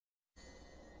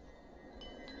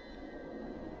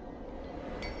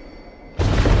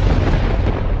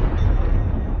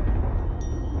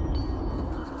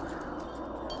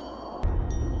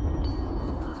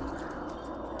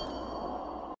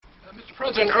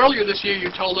Rosen, earlier this year you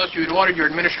told us you had ordered your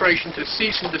administration to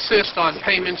cease and desist on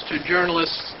payments to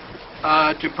journalists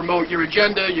to promote your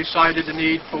agenda. You cited the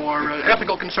need for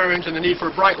ethical concerns and the need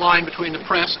for a bright line between the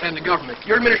press and the government.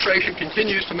 Your administration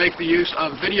continues to make the use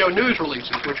of video news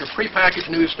releases, which are prepackaged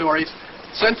news stories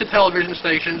sent to television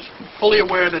stations, fully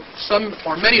aware that some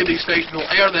or many of these stations will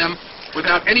air them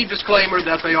without any disclaimer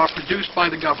that they are produced by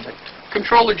the government.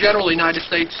 Comptroller General of the United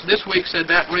States this week said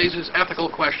that raises ethical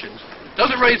questions. Does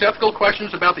it raise ethical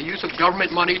questions about the use of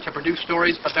government money to produce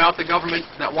stories about the government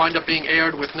that wind up being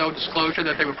aired with no disclosure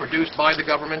that they were produced by the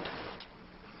government?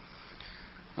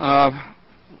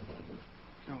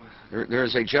 There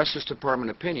is a Justice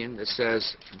Department opinion that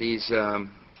says these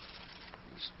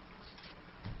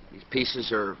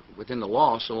pieces are within the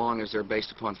law so long as they're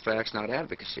based upon facts, not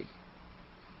advocacy.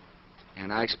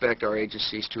 And I expect our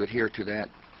agencies to adhere to that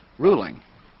ruling,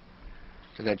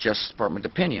 to that Justice Department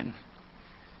opinion.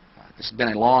 This has been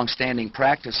a long-standing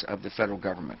practice of the federal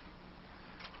government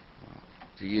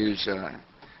to use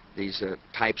these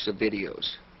types of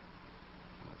videos.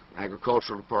 The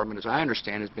Agricultural Department, as I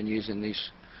understand, has been using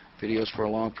these videos for a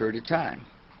long period of time.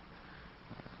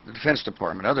 The Defense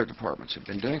Department, other departments have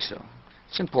been doing so.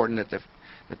 It's important that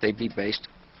they be based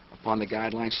upon the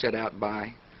guidelines set out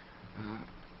by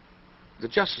the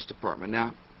Justice Department.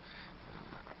 Now,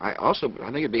 I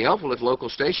think it'd be helpful if local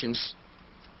stations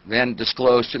then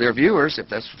disclose to their viewers if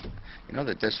that's,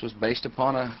 that this was based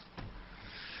upon a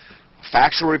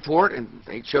factual report and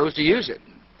they chose to use it.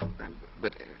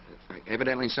 But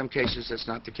evidently in some cases that's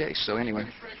not the case. So anyway.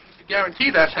 To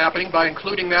guarantee that's happening by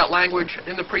including that language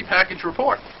in the prepackaged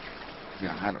report.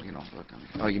 Yeah, I don't, look,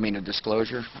 oh, you mean a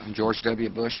disclosure on George W.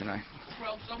 Bush and I?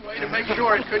 Well, some way to make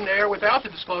sure it couldn't air without the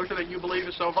disclosure that you believe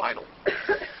is so vital.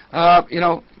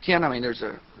 Ken, I mean, there's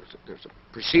a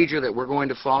procedure that we're going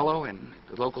to follow, and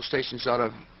the local stations ought to,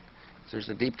 if there's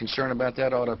a deep concern about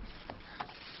that, ought to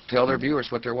tell their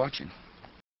viewers what they're watching.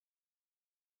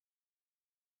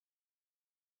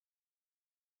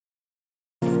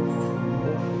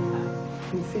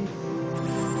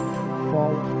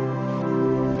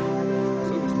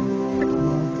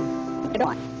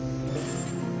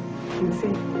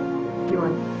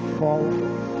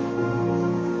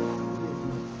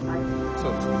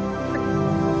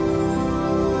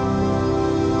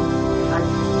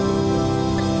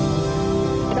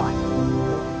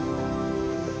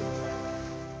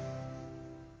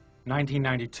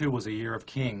 "1992 was a year of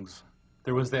kings.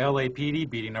 There was the LAPD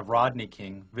beating of Rodney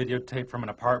King, videotaped from an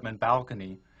apartment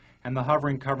balcony, and the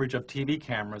hovering coverage of TV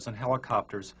cameras and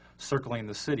helicopters circling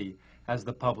the city as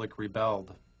the public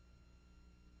rebelled.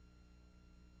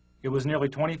 It was nearly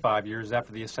 25 years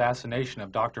after the assassination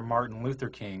of Dr. Martin Luther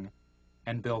King,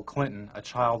 and Bill Clinton, a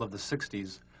child of the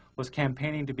 60s, was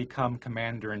campaigning to become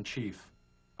Commander-in-Chief,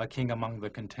 a king among the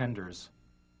contenders.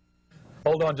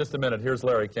 Hold on just a minute. Here's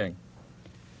Larry King.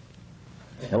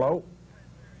 Hello?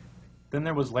 Then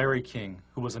there was Larry King,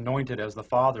 who was anointed as the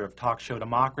father of talk show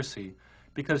democracy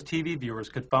because TV viewers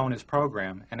could phone his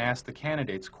program and ask the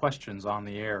candidates questions on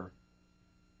the air.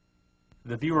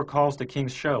 The viewer calls to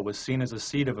King's show was seen as a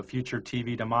seed of a future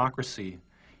TV democracy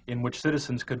in which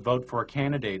citizens could vote for a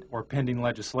candidate or pending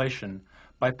legislation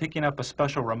by picking up a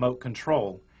special remote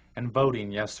control and voting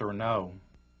yes or no.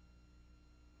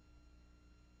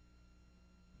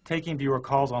 Taking viewer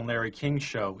calls on Larry King's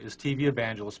show is TV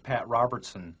evangelist Pat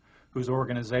Robertson, whose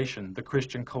organization, the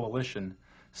Christian Coalition,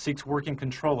 seeks working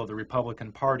control of the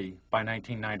Republican Party by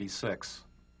 1996.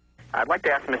 I'd like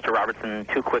to ask Mr. Robertson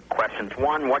two quick questions.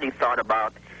 One, what he thought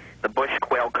about the Bush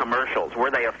Quail commercials.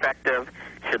 Were they effective?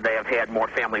 Should they have had more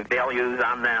family values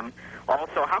on them?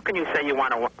 Also, how can you say you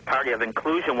want a party of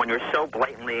inclusion when you're so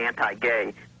blatantly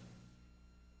anti-gay?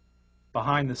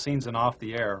 Behind the scenes and off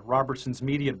the air, Robertson's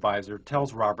media advisor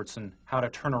tells Robertson how to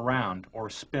turn around or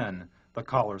spin the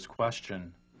caller's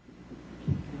question.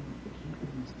 You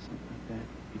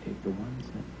take the one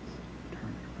sentence, turn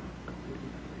it around, completely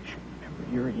other issue. Remember,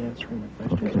 you're answering the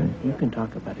questions, and you can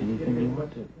talk about anything you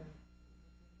want to.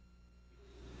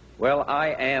 Well,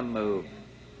 I am moved.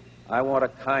 I want a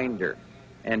kinder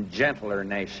and gentler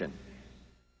nation.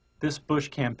 This Bush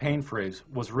campaign phrase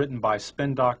was written by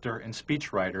spin doctor and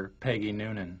speechwriter Peggy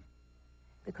Noonan.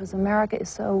 Because America is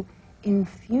so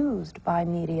infused by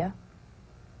media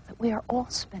that we are all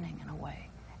spinning in a way.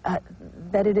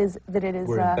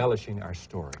 We're embellishing our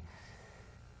story.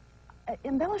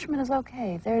 Embellishment is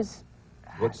okay. There's...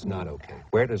 What's not okay?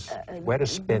 Where does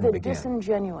spin the begin? The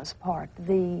disingenuous part,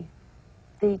 the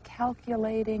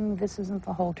calculating, this isn't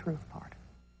the whole truth part.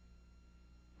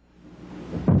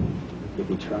 If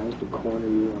he tries to corner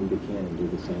you on Buchanan, do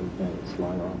the same thing.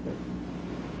 Slide off it.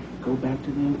 Go back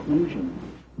to the inclusion.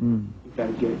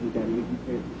 You got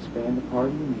to expand the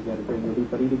party, and you got to bring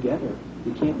everybody together.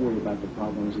 You can't worry about the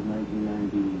problems of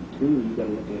 1992. You got to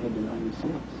look ahead to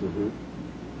 '96.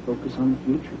 Focus on the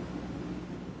future.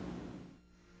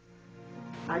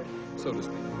 So to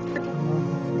speak.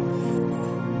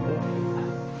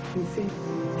 You see,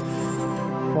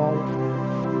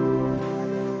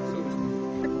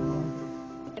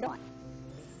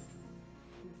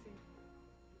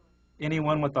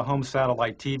 Anyone with a home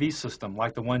satellite TV system,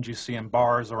 like the ones you see in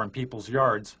bars or in people's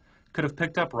yards, could have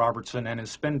picked up Robertson and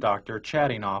his spin doctor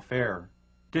chatting off-air.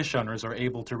 Dish owners are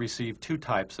able to receive two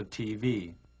types of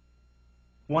TV.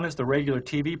 One is the regular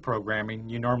TV programming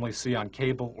you normally see on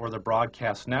cable or the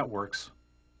broadcast networks.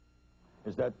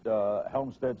 Is that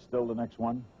Helmstead still the next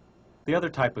one? The other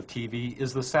type of TV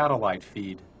is the satellite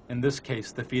feed, in this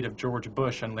case the feed of George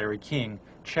Bush and Larry King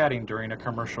chatting during a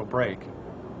commercial break.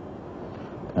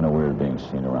 Kind of weird being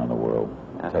seen around the world.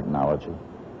 Technology.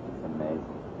 It's amazing.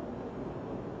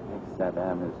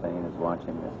 Saddam Hussein is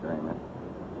watching this Raymond.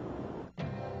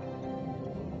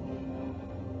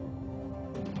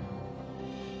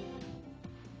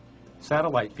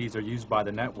 Satellite feeds are used by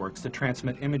the networks to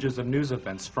transmit images of news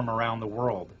events from around the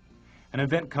world. An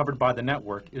event covered by the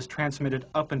network is transmitted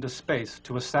up into space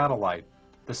to a satellite.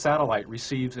 The satellite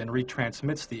receives and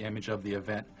retransmits the image of the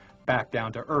event back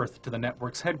down to Earth to the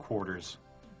network's headquarters,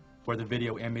 where the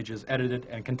video image is edited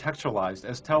and contextualized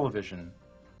as television.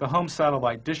 The home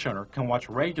satellite dish owner can watch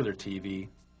regular TV,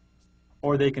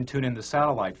 or they can tune in the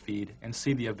satellite feed and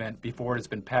see the event before it has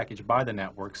been packaged by the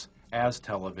networks as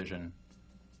television.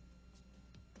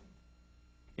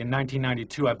 In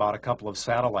 1992, I bought a couple of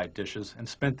satellite dishes and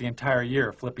spent the entire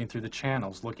year flipping through the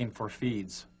channels looking for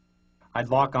feeds. I'd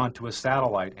lock onto a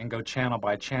satellite and go channel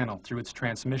by channel through its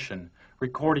transmission,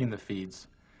 recording the feeds.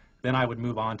 Then I would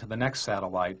move on to the next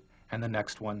satellite, and the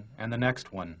next one, and the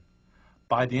next one.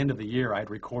 By the end of the year, I'd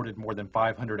recorded more than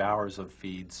 500 hours of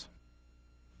feeds.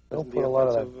 Don't put a lot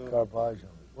of that garbage on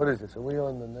it. What is this? Are we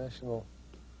on the national?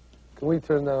 Can we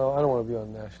turn that on? I don't want to be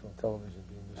on national television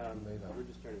being just made up. We're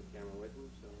just turning the camera away from you,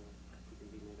 so you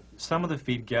can be made up. Some of the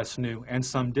feed guests knew, and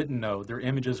some didn't know, their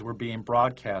images were being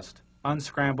broadcast,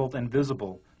 unscrambled and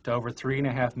visible, to over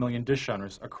 3.5 million dish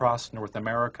owners across North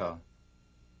America.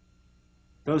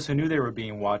 Those who knew they were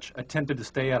being watched attempted to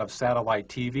stay out of satellite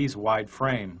TV's wide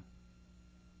frame.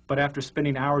 But after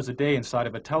spending hours a day inside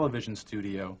of a television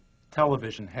studio,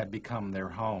 television had become their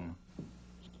home.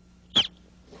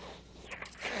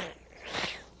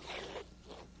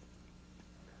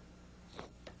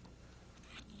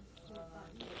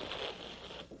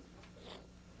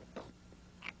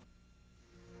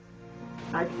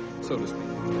 So to speak.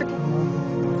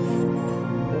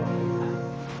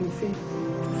 you see,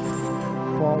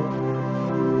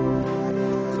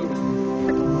 So to speak.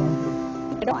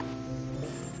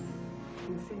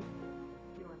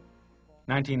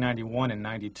 1991 and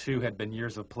 92 had been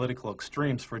years of political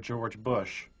extremes for George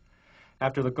Bush.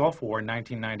 After the Gulf War in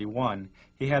 1991,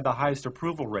 he had the highest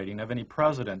approval rating of any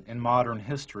president in modern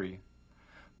history.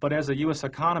 But as the U.S.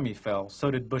 economy fell, so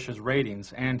did Bush's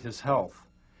ratings and his health.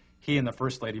 He and the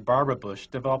First Lady Barbara Bush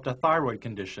developed a thyroid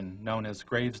condition known as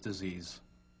Graves' disease.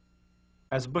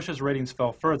 As Bush's ratings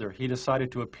fell further, he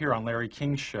decided to appear on Larry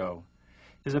King's show.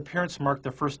 His appearance marked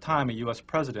the first time a U.S.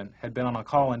 president had been on a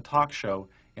call-in talk show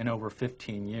in over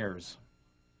 15 years.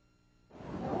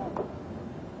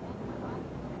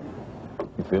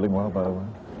 You feeling well, by the way?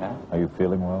 Huh? Are you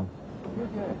feeling well? You're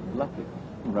good. Lucky.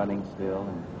 Running still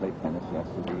and played tennis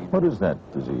yesterday. What is that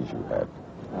disease you had?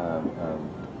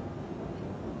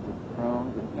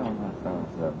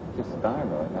 Crohn's, just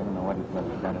thyroid. I don't know what he's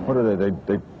got in What are they?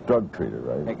 They drug treat it,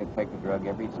 right? Take a drug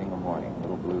every single morning,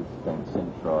 little blue thing,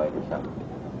 Synthroid or something.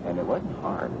 And it wasn't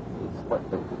hard. It's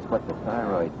what the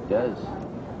thyroid does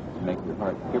to make your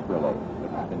heart fibrillate.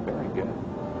 It's been very good.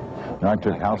 I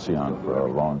took Halcyon for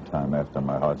a long time after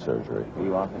my heart surgery. Are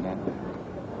you often at it?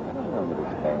 I don't know that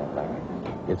it's bad, Larry.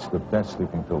 It's the best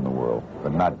sleeping pill in the world,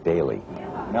 but not daily.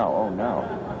 No, oh no.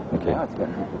 Okay. Now it's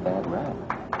gotten such a bad rap.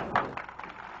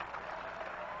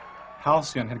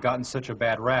 Halcyon had gotten such a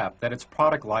bad rap that its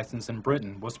product license in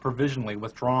Britain was provisionally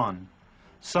withdrawn.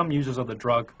 Some users of the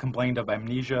drug complained of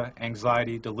amnesia,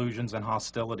 anxiety, delusions, and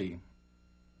hostility.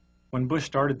 When Bush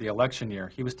started the election year,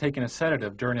 he was taking a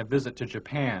sedative during a visit to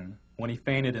Japan when he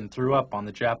fainted and threw up on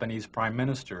the Japanese Prime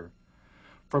Minister.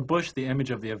 For Bush, the image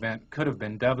of the event could have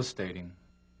been devastating.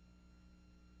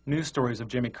 News stories of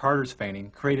Jimmy Carter's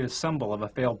fainting created a symbol of a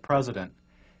failed president.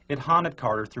 It haunted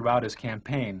Carter throughout his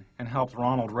campaign and helped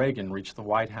Ronald Reagan reach the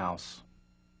White House.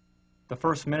 The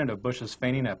first minute of Bush's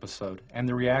fainting episode and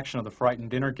the reaction of the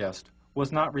frightened dinner guest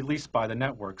was not released by the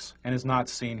networks and is not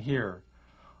seen here.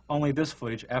 only this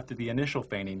footage after the initial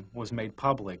feigning was made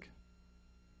public.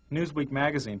 Newsweek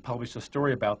magazine published a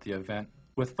story about the event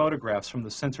with photographs from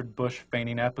the censored Bush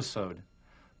feigning episode,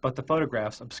 but the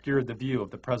photographs obscured the view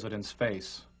of the president's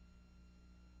face.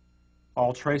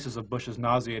 All traces of Bush's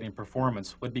nauseating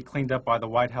performance would be cleaned up by the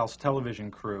White House television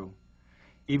crew.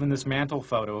 Even this mantle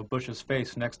photo of Bush's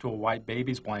face next to a white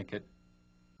baby's blanket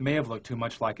may have looked too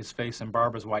much like his face in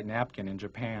Barbara's white napkin in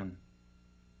Japan.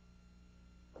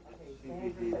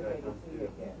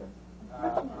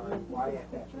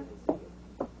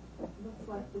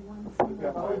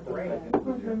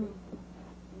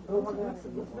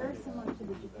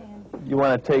 You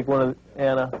want to take one of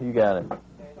Anna? You got it.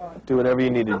 Do whatever you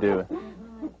need to do.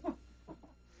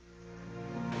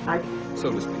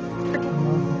 So to speak.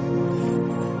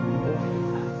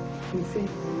 You see?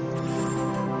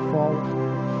 Forward.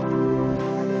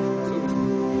 So to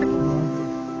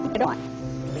speak. Get on.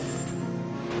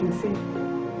 You see?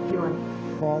 You want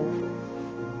forward.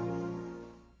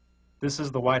 This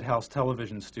is the White House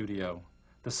television studio,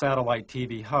 the satellite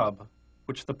TV hub,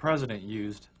 which the president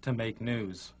used to make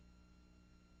news.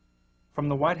 From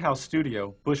the White House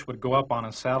studio, Bush would go up on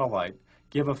a satellite,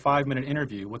 give a 5-minute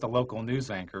interview with a local news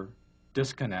anchor,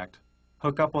 disconnect,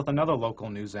 hook up with another local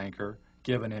news anchor,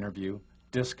 give an interview,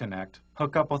 disconnect,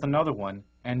 hook up with another one,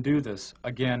 and do this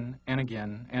again and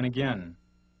again and again.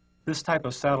 This type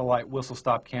of satellite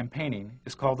whistle-stop campaigning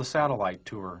is called the satellite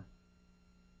tour.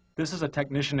 This is a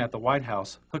technician at the White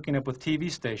House hooking up with TV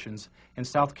stations in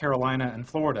South Carolina and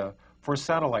Florida for a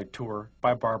satellite tour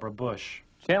by Barbara Bush.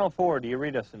 Channel 4, do you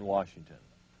read us in Washington?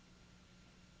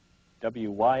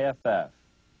 WYFF.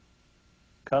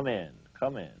 Come in,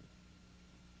 come in.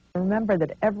 Remember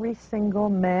that every single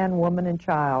man, woman, and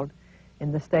child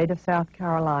in the state of South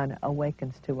Carolina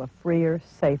awakens to a freer,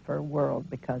 safer world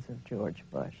because of George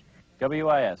Bush.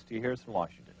 WIS, do you hear us in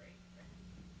Washington?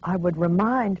 I would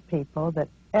remind people that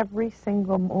every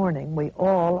single morning we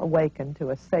all awaken to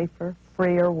a safer,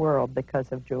 freer world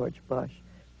because of George Bush.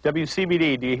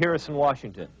 WCBD, do you hear us in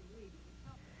Washington?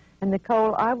 And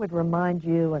Nicole, I would remind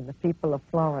you and the people of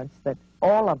Florence that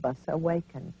all of us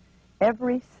awaken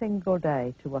every single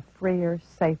day to a freer,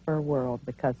 safer world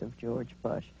because of George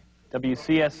Bush.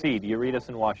 WCSC, do you read us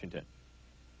in Washington?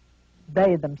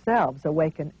 They themselves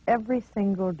awaken every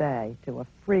single day to a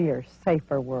freer,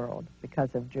 safer world because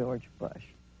of George Bush.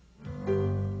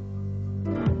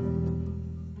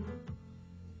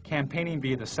 Campaigning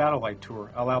via the satellite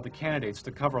tour allowed the candidates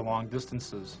to cover long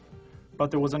distances. But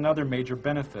there was another major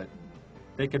benefit.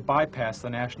 They could bypass the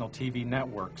national TV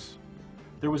networks.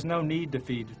 There was no need to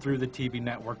feed through the TV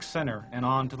network center and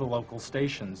on to the local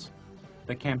stations.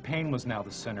 The campaign was now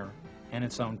the center and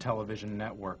its own television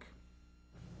network.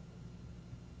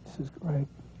 This is great.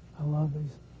 I love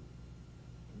these.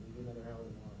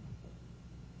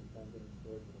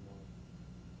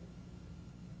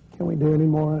 Can we do any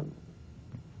more?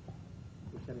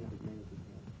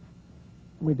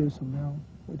 We do some now.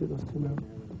 We do those two now.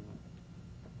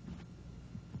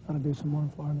 Got to do some more in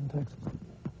Florida and Texas.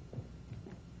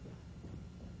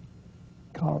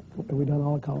 Have we done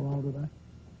all of Colorado today?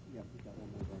 Yeah, we got one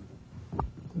more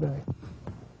done. Today.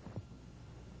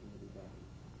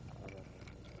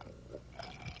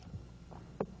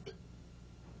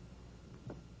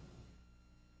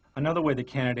 Another way the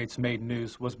candidates made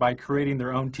news was by creating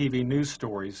their own TV news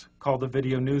stories called the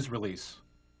video news release.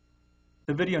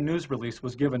 The video news release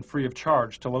was given free of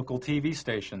charge to local TV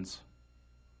stations.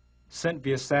 Sent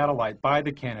via satellite by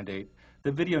the candidate,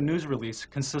 the video news release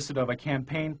consisted of a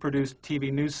campaign-produced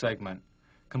TV news segment,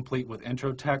 complete with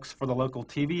intro text for the local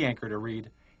TV anchor to read,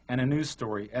 and a news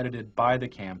story edited by the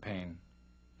campaign.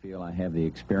 I feel I have the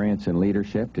experience and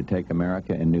leadership to take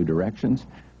America in new directions.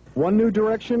 One new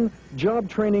direction, Job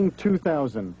Training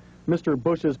 2000. Mr.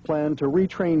 Bush's plan to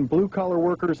retrain blue-collar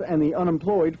workers and the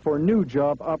unemployed for new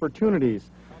job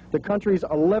opportunities. The country's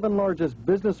 11 largest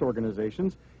business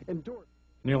organizations endorsed.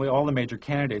 Nearly all the major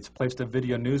candidates placed a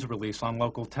video news release on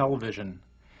local television,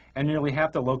 and nearly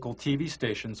half the local TV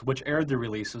stations which aired the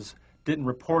releases didn't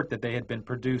report that they had been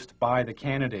produced by the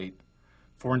candidate.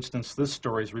 For instance, this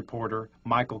story's reporter,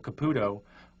 Michael Caputo,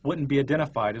 wouldn't be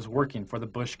identified as working for the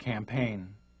Bush campaign.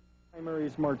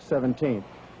 Primaries March 17th.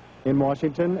 In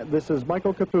Washington, this is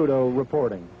Michael Caputo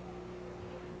reporting.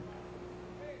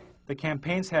 The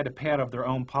campaigns had to pay out of their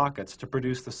own pockets to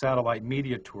produce the satellite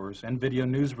media tours and video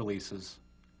news releases.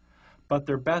 But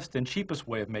their best and cheapest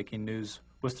way of making news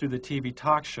was through the TV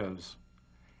talk shows.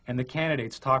 And the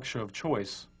candidate's talk show of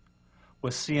choice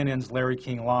was CNN's Larry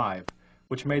King Live,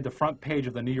 which made the front page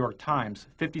of the New York Times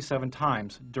 57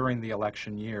 times during the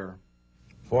election year.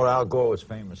 Before Al Gore was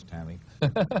famous, Tammy,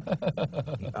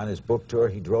 on his book tour,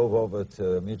 he drove over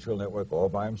to Mutual Network all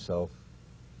by himself,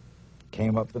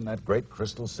 came up in that great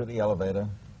Crystal City elevator.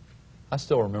 I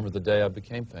still remember the day I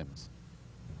became famous.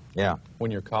 Yeah. When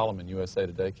your column in USA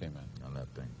Today came out. On that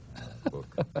thing, on that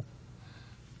book.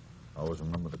 I always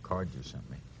remember the card you sent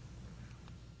me.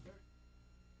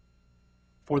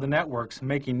 For the networks,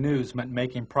 making news meant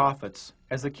making profits,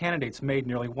 as the candidates made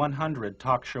nearly 100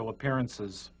 talk show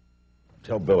appearances.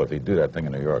 Tell Bill if he'd do that thing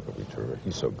in New York, it'd be terrific.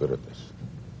 He's so good at this.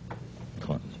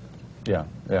 Clinton. Yeah,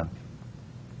 yeah.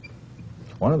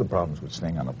 One of the problems with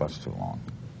staying on a bus too long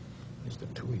is the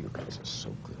two of you guys are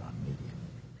so good on media.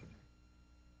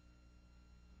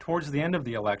 Towards the end of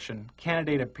the election,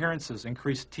 candidate appearances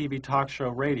increased TV talk show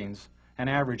ratings an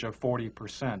average of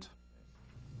 40%.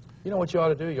 You know what you ought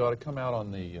to do? You ought to come out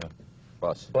on the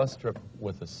bus trip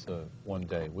with us one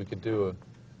day. We could do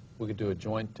a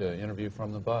joint interview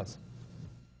from the bus.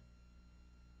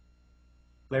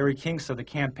 Larry King said the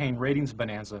campaign ratings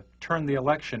bonanza turned the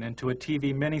election into a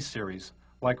TV miniseries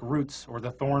like Roots or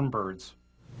The Thornbirds.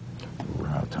 We're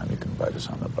out of time. You can invite us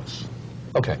on the bus.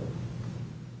 Okay.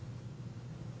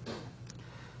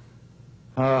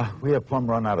 We have plumb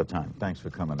run out of time. Thanks for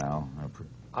coming, Al.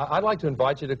 I'd like to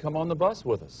invite you to come on the bus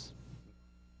with us.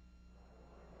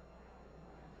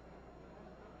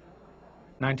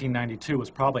 1992 was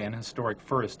probably an historic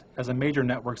first, as a major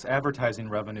network's advertising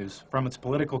revenues from its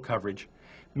political coverage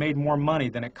made more money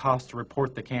than it cost to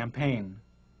report the campaign.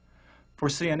 For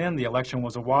CNN, the election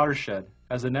was a watershed,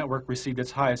 as the network received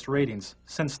its highest ratings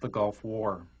since the Gulf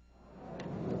War.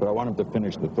 But I want him to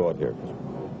finish the thought here.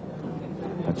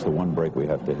 That's the one break we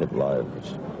have to hit live.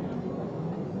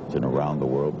 It's an around the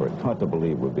world break. Hard to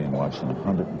believe we're being watched in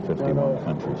 151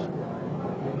 countries.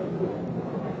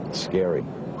 It's scary.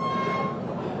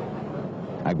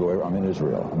 I'm in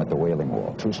Israel. I'm at the Wailing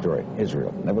Wall. True story.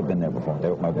 Israel. Never been there before.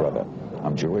 There with my brother.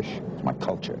 I'm Jewish. It's my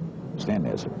culture. Stand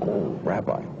there as an old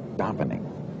rabbi, davening.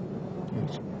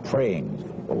 He's praying.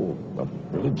 Old,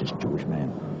 religious Jewish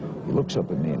man. He looks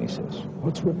up at me and he says,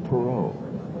 "What's with Perot?"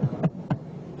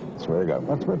 I swear to God,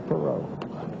 what's with Perot?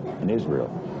 In Israel.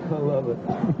 I love it.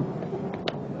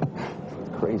 It's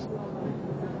crazy.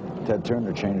 Ted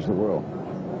Turner changed the world.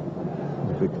 I'm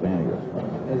a big fan of yours.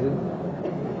 Is it?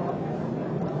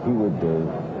 He would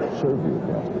serve you,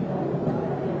 Captain.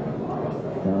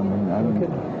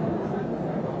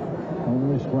 I'm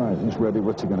really surprised. He's ready.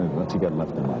 What's he got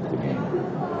left in life to gain?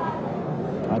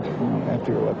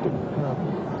 After you're elected,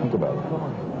 think about it.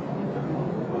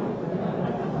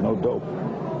 No dope.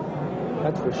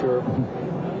 That's for sure.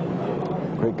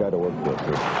 Great guy to work for,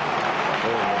 too.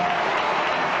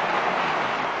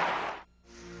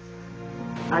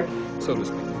 So to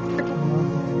speak.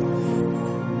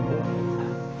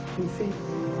 PC.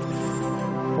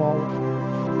 Forward.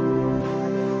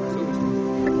 So to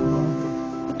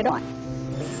speak. On.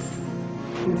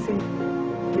 PC.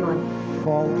 Doing.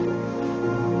 Forward.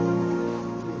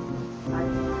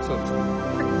 So to speak.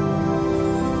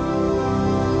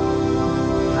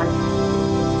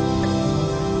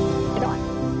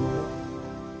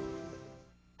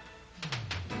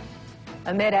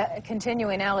 Amid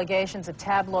continuing allegations of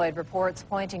tabloid reports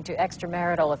pointing to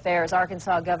extramarital affairs,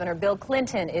 Arkansas Governor Bill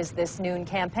Clinton is this noon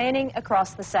campaigning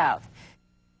across the South.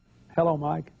 Hello,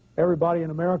 Mike. Everybody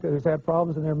in America who's had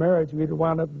problems in their marriage, who either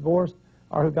wound up divorced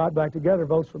or who got back together,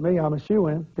 votes for me. I'm a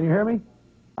shoo-in. Can you hear me?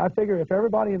 I figure if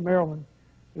everybody in Maryland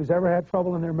who's ever had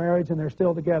trouble in their marriage and they're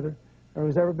still together, or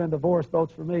who's ever been divorced,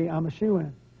 votes for me, I'm a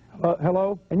shoo-in.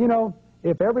 Hello? And you know,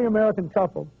 if every American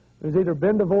couple who's either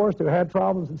been divorced or had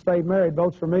problems and stayed married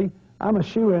votes for me, I'm a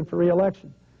shoo-in for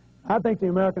re-election. I think the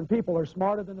American people are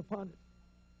smarter than the pundits.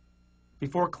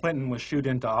 Before Clinton was shooed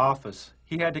into office,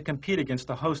 he had to compete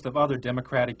against a host of other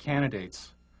Democratic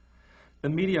candidates. The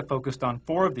media focused on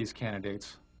 4 of these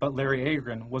candidates, but Larry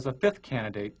Agron was a 5th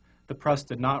candidate the press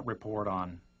did not report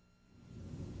on.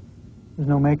 There's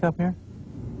no makeup here?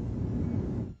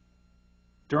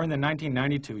 During the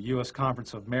 1992 U.S.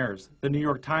 Conference of Mayors, the New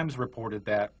York Times reported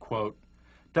that, quote,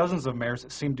 dozens of mayors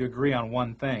seem to agree on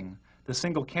one thing. The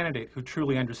single candidate who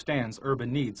truly understands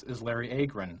urban needs is Larry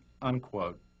Agron,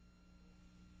 unquote.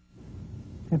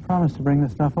 They promised to bring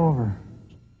this stuff over.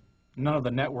 None of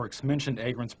the networks mentioned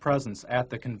Agron's presence at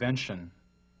the convention.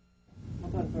 How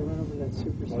about if I run over that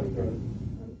Super Saver?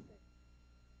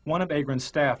 One of Agron's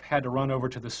staff had to run over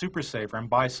to the Super Saver and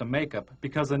buy some makeup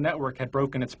because the network had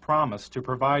broken its promise to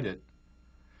provide it.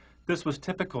 This was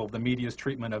typical of the media's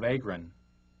treatment of Agron.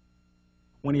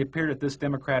 When he appeared at this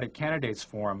Democratic candidates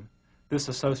forum, this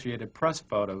Associated Press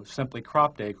photo simply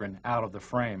cropped Agron out of the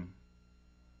frame.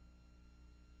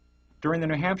 During the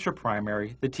New Hampshire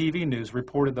primary, the TV news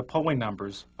reported the polling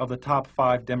numbers of the top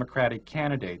 5 Democratic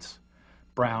candidates: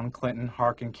 Brown, Clinton,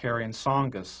 Harkin, Kerry, and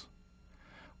Tsongas.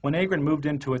 When Agron moved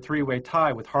into a three-way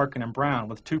tie with Harkin and Brown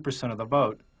with 2% of the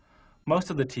vote,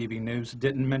 most of the TV news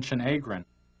didn't mention Agron.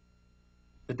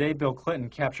 The day Bill Clinton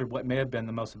captured what may have been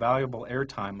the most valuable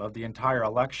airtime of the entire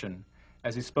election,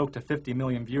 as he spoke to 50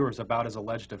 million viewers about his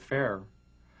alleged affair,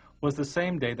 was the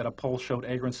same day that a poll showed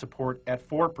Agron's support at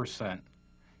 4%.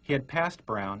 He had passed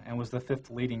Brown and was the 5th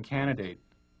leading candidate.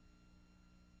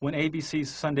 When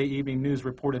ABC's Sunday Evening News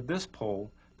reported this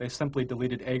poll, they simply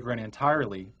deleted Agron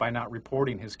entirely by not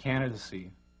reporting his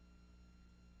candidacy.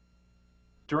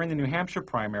 During the New Hampshire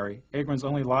primary, Agron's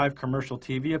only live commercial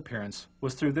TV appearance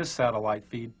was through this satellite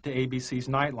feed to ABC's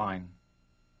Nightline.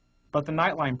 But the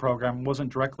Nightline program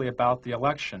wasn't directly about the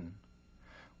election.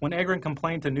 When Agron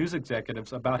complained to news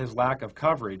executives about his lack of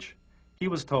coverage, he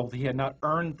was told he had not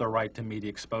earned the right to media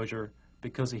exposure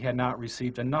because he had not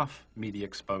received enough media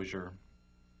exposure.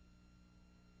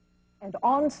 And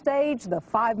on stage, the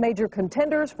 5 major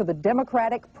contenders for the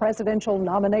Democratic presidential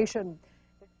nomination.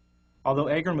 Although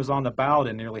Agron was on the ballot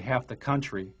in nearly half the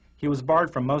country, he was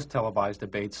barred from most televised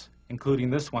debates,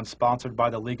 including this one sponsored by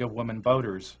the League of Women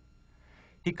Voters.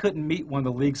 He couldn't meet one of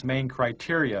the League's main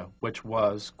criteria, which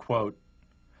was, quote,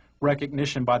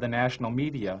 recognition by the national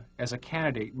media as a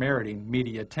candidate meriting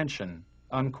media attention,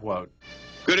 unquote.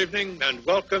 Good evening and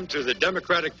welcome to the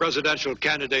Democratic presidential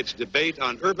candidates debate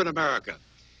on urban America.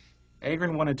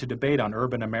 Agron wanted to debate on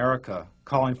urban America,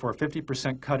 calling for a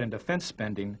 50% cut in defense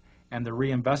spending and the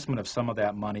reinvestment of some of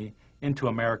that money into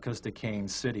America's decaying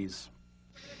cities.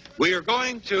 We are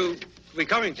going to be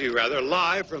coming to you,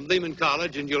 live from Lehman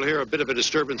College, and you'll hear a bit of a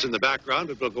disturbance in the background,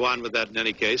 but we'll go on with that in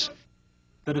any case.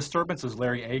 The disturbance is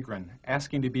Larry Agron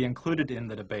asking to be included in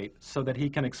the debate so that he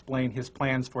can explain his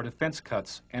plans for defense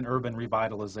cuts and urban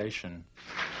revitalization.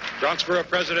 Bronxborough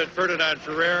President Ferdinand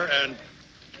Ferrer, and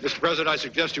Mr. President, I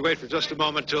suggest you wait for just a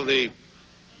moment till the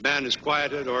man is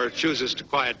quieted or chooses to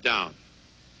quiet down.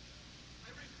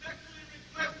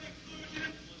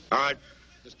 All right,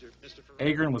 Mr.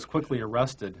 Agron was quickly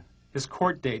arrested. His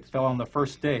court date fell on the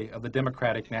first day of the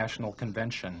Democratic National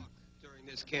Convention. During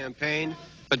this campaign,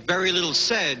 but very little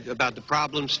said about the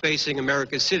problems facing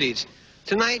America's cities.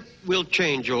 Tonight, we'll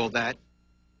change all that.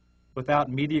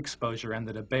 Without media exposure and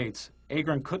the debates,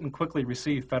 Agron couldn't quickly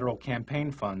receive federal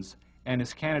campaign funds, and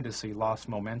his candidacy lost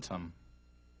momentum.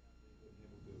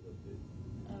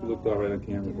 You look all right on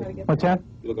camera. What's that?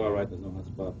 You look all right, there's no hot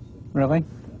spots. Really?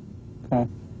 Okay.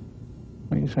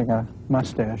 Well, you say I got a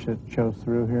mustache that shows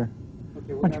through here.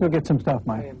 Okay, why don't you go get some stuff,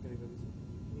 Mike?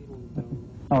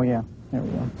 Oh, yeah. There we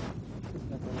go.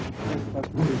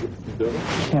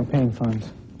 Campaign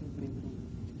funds.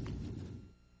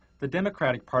 The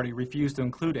Democratic Party refused to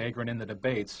include Agron in the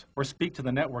debates or speak to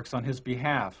the networks on his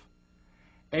behalf.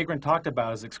 Agron talked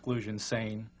about his exclusion,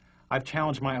 saying, "I've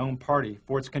challenged my own party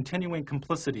for its continuing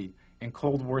complicity in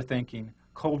Cold War thinking,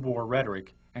 Cold War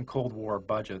rhetoric, and Cold War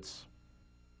budgets."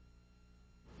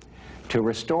 To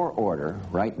restore order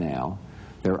right now,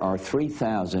 there are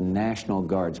 3,000 National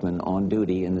Guardsmen on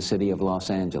duty in the city of Los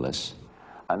Angeles.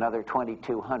 Another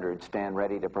 2,200 stand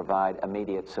ready to provide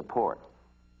immediate support.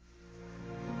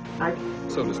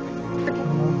 So to speak.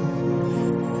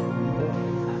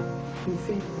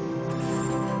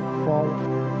 Forward.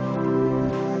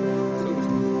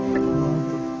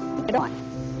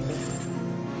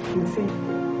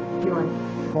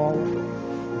 Forward.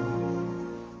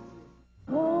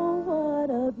 Oh, what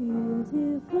a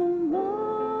beautiful morning.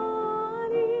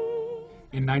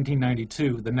 In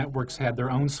 1992, the networks had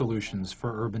their own solutions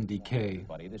for urban decay.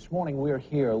 This morning we're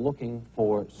here looking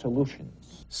for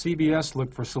solutions. CBS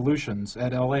looked for solutions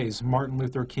at LA's Martin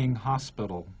Luther King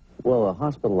Hospital. Well, a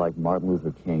hospital like Martin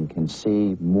Luther King can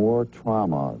see more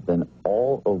trauma than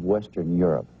all of Western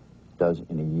Europe does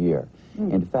in a year.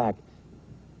 In fact,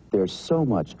 there's so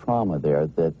much trauma there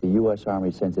that the U.S.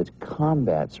 Army sends its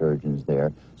combat surgeons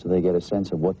there so they get a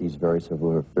sense of what these very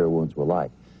severe wounds were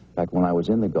like. In fact, when I was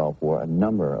in the Gulf War, a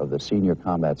number of the senior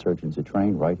combat surgeons had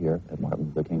trained right here at Martin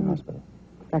Luther King Hospital.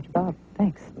 Dr. Bob,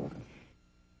 thanks.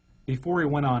 Before he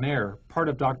went on air, part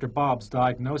of Dr. Bob's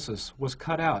diagnosis was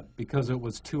cut out because it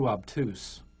was too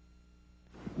obtuse.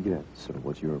 Yeah, sort of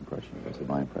what's your impression? Because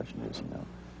my impression is, you know,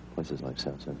 places like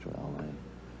South Central L.A.,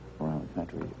 around the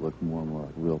country, look more and more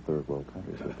like real third world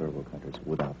countries, or third world countries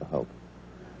without the hope.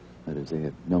 That is, they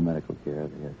have no medical care,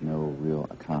 they have no real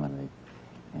economy,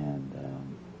 and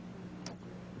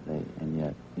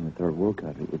yet in a third world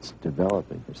country, it's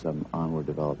developing. There's some onward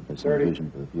development, there's some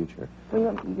vision for the future.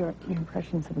 Well, your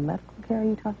impressions of the medical care are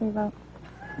you talking about?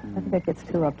 I think that gets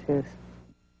too obtuse.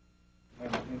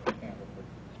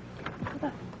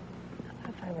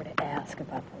 ask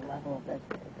about the level of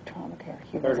the trauma care.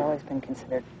 Cuba's always been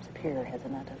considered superior, has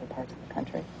it not, to other parts of the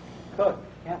country? Cook.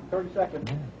 Yeah, 30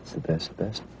 seconds. Yeah, it's the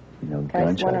best. You know,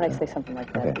 Why don't I gunshot. say something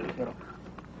like that? Okay.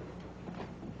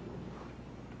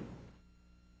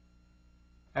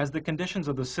 As the conditions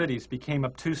of the cities became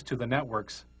obtuse to the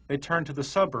networks, they turned to the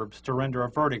suburbs to render a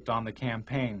verdict on the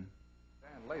campaign.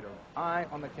 And later, Eye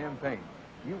on the Campaign.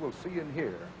 You will see and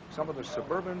hear some of the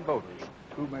suburban voters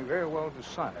who may very well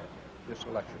decide this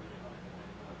election.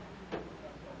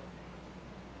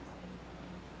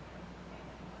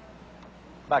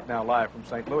 Back now live from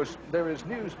St. Louis. There is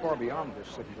news far beyond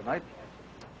this city tonight.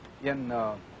 In,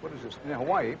 what is this? In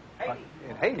Hawaii.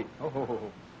 In Haiti. Oh,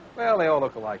 well, they all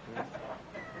look alike.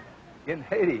 In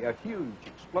Haiti, a huge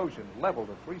explosion leveled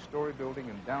a three-story building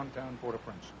in downtown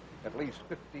Port-au-Prince. At least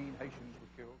 15 Haitians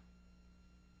were killed.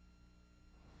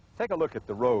 Take a look at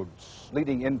the roads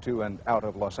leading into and out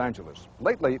of Los Angeles.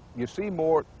 Lately, you see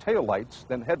more taillights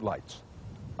than headlights.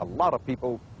 A lot of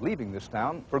people leaving this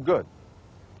town for good.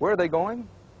 Where are they going?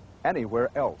 Anywhere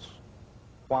else.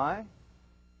 Why?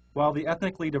 While the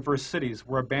ethnically diverse cities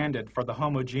were abandoned for the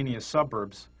homogeneous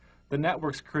suburbs, the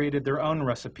networks created their own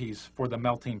recipes for the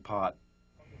melting pot.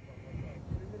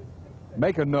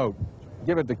 Make a note.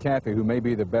 Give it to Kathy, who may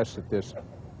be the best at this.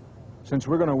 Since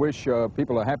we're going to wish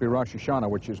people a happy Rosh Hashanah,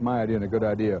 which is my idea and a good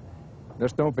idea,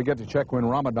 let's don't forget to check when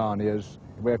Ramadan is.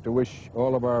 We have to wish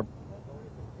all of our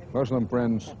Muslim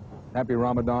friends happy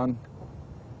Ramadan.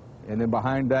 And then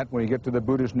behind that, when you get to the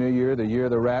Buddhist New Year, the year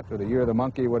of the rat or the year of the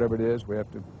monkey, whatever it is, we have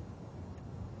to...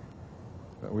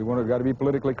 got to be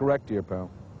politically correct here, pal.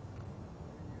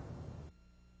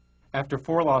 After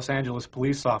 4 Los Angeles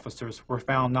police officers were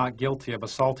found not guilty of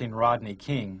assaulting Rodney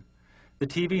King, the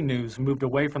TV news moved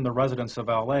away from the residents of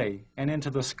L.A. and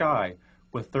into the sky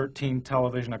with 13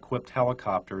 television-equipped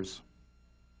helicopters.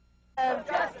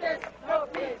 Justice, no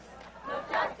peace. No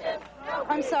justice, no peace.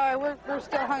 I'm sorry, we're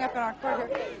still hung up in our court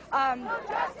here.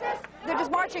 They're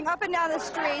just marching up and down the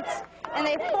streets, and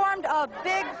they formed a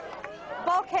big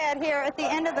bulkhead here at the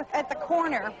end of at the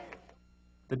corner.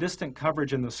 The distant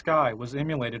coverage in the sky was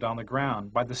emulated on the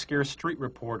ground by the scarce street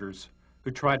reporters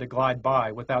who tried to glide by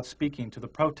without speaking to the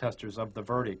protesters of the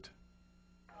verdict.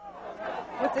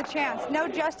 With the chants, no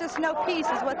justice, no peace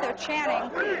is what they're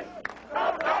chanting.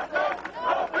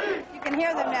 You can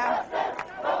hear them now.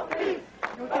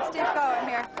 We can still going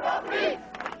here.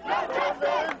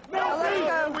 So let's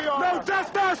go. No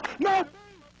justice,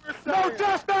 no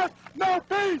justice, no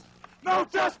peace. No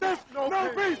justice,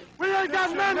 no peace. We ain't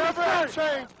got nothing to say. Never have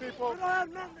changed, people.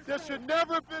 There should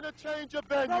never have been a change of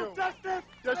venue. No justice.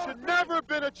 There should never have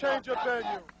been a change of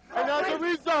venue. And as a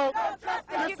result,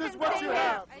 this is what you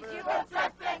have.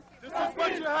 This is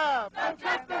what you have.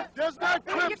 There's no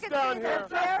Crips down here.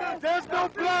 There's no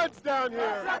Bloods down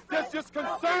here. There's just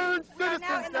concerned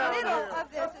citizens down here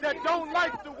that don't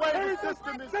like the way the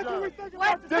system is done.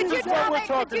 This is what we're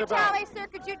talking about. Could you tell me, sir,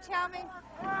 could you tell me?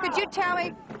 Could you tell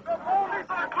me? The police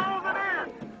are closing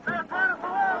in. They're trying to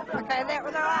surround us. Okay,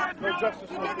 they're off. No justice.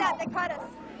 You did that, they cut us.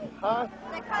 Huh?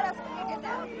 They cut us when you did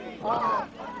that.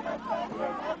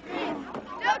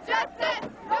 No justice,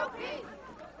 no peace.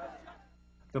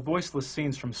 The voiceless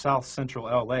scenes from South Central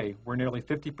L.A., where nearly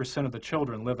 50% of the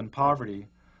children live in poverty,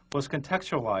 was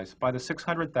contextualized by the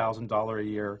 $600,000 a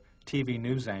year TV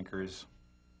news anchors.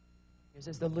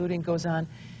 As the looting goes on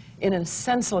in a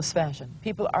senseless fashion,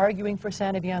 people arguing for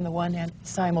sanity on the one hand,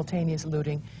 simultaneous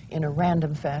looting in a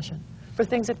random fashion for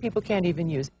things that people can't even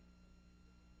use.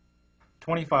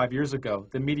 25 years ago,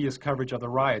 the media's coverage of the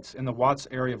riots in the Watts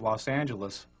area of Los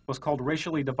Angeles was called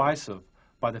racially divisive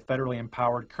by the federally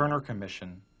empowered Kerner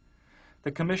Commission.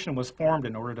 The commission was formed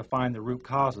in order to find the root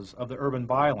causes of the urban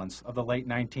violence of the late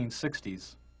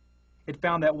 1960s. It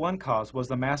found that one cause was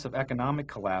the massive economic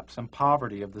collapse and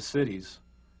poverty of the cities.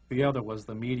 The other was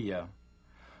the media.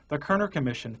 The Kerner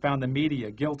Commission found the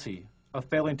media guilty of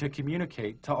failing to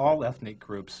communicate to all ethnic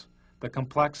groups the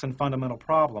complex and fundamental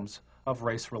problems of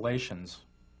race relations.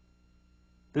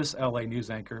 This LA news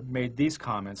anchor made these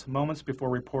comments moments before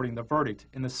reporting the verdict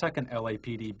in the second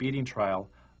LAPD beating trial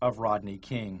of Rodney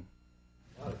King.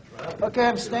 Okay,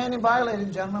 I'm standing by, ladies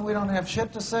and gentlemen. We don't have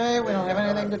shit to say. We don't have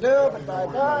anything to do, but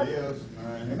by God,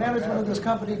 the management of this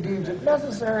company deems it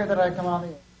necessary that I come on the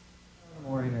air in the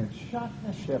morning and shock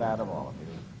the shit out of all of you.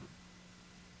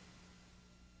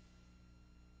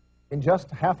 In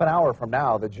just half an hour from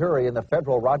now, the jury in the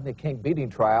federal Rodney King beating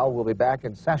trial will be back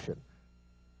in session.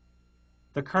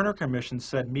 The Kerner Commission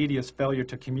said media's failure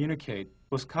to communicate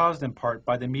was caused in part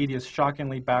by the media's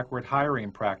shockingly backward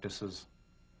hiring practices.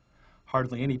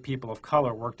 Hardly any people of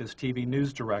color worked as TV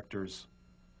news directors,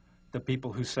 the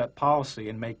people who set policy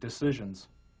and make decisions.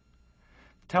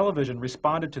 Television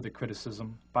responded to the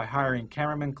criticism by hiring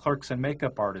cameramen, clerks, and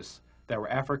makeup artists that were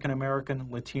African American,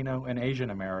 Latino, and Asian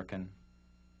American.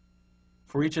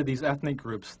 For each of these ethnic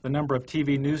groups, the number of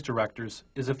TV news directors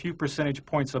is a few percentage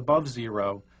points above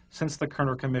zero since the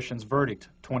Kerner Commission's verdict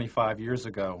 25 years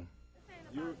ago.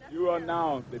 You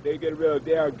announce that they get rid of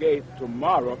their gate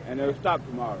tomorrow and it'll stop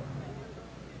tomorrow.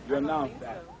 You announce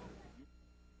that.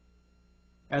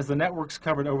 As the networks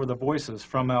covered over the voices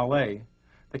from LA,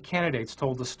 the candidates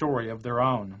told the story of their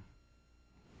own.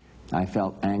 I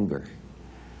felt anger.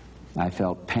 I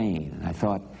felt pain. I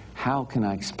thought, how can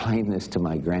I explain this to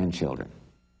my grandchildren?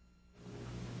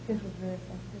 This was very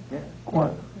effective. Yeah.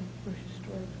 What? Bush's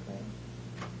story was great.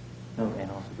 No,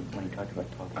 and also when he talked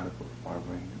about talking with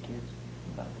Barbara and the kids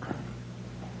about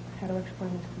How to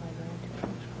explain this to my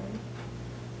grandchildren was great.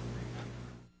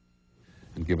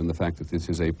 And given the fact that this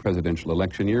is a presidential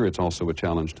election year, it's also a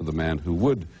challenge to the man who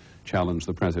would challenge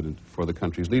the president for the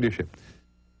country's leadership.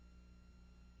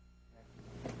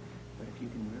 But if you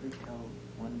can really tell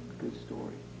one good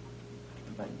story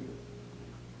about you.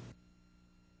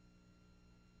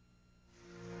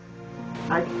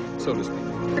 So to speak.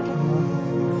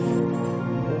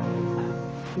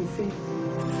 You see?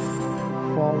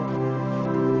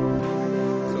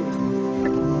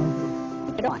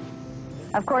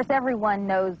 Of course, everyone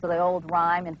knows the old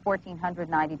rhyme. In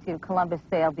 1492, Columbus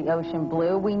sailed the ocean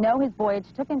blue. We know his voyage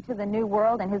took him to the New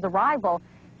World, and his arrival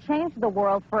changed the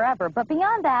world forever. But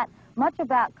beyond that, much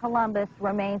about Columbus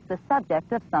remains the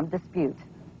subject of some dispute.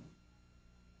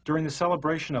 During the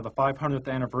celebration of the 500th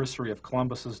anniversary of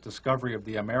Columbus's discovery of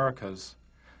the Americas,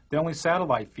 the only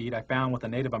satellite feed I found with a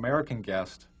Native American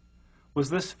guest was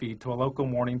this feed to a local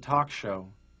morning talk show.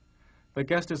 The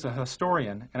guest is a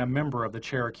historian and a member of the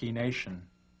Cherokee Nation.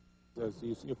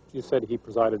 You said he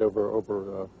presided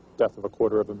over death of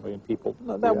 250,000 people.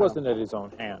 No, that wasn't at his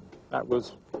own hand. That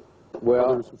was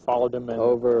others who followed him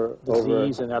and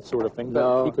disease and that sort of thing.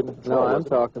 No, he couldn't control. I'm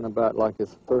talking about like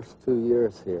his first 2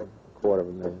 years here,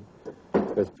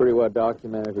 250,000. It's pretty well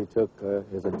documented. He took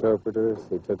his interpreters,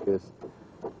 he took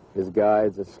his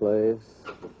guides as slaves.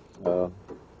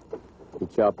 He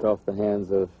chopped off the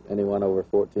hands of anyone over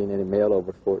 14, any male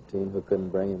over 14 who couldn't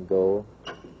bring him gold.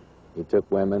 He took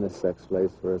women as sex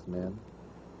slaves for his men.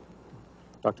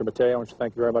 Dr. Matei, I want to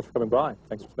thank you very much for coming by.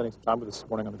 Thanks for spending some time with us this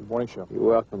morning on the Good Morning Show. You're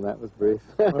welcome. That was brief.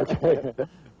 Okay.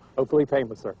 Hopefully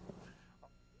painless, sir.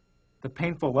 The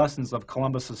painful lessons of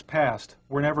Columbus's past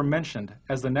were never mentioned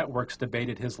as the networks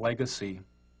debated his legacy.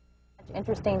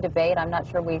 Interesting debate. I'm not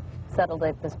sure we settled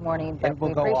it this morning, but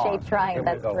we appreciate trying.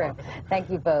 That's true. Thank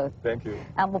you both. Thank you.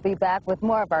 And we'll be back with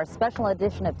more of our special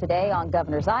edition of Today on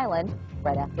Governor's Island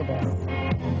right after this.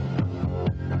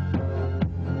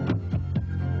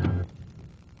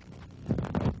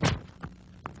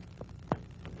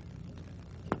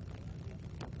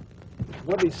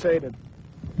 What did he say that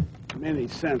made any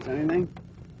sense? Anything?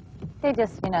 They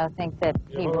just, think that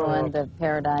he ruined the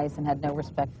paradise and had no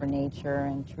respect for nature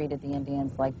and treated the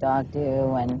Indians like dog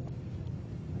do and...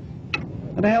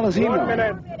 What the hell is he doing? 1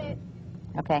 minute.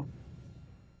 Okay.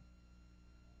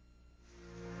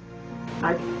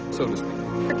 So to speak.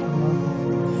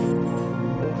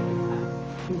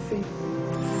 You see?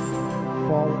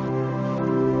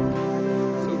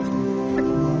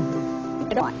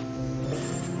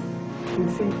 You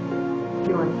see?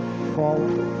 Bjorn.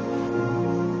 Forward.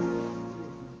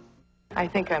 I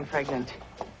think I'm pregnant.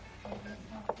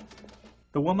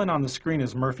 The woman on the screen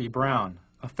is Murphy Brown,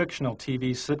 a fictional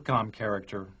TV sitcom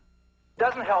character.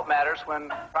 Doesn't help matters when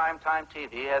primetime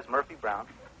TV has Murphy Brown.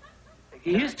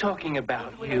 He is talking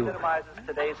about you. Epitomizes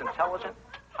today's intelligent,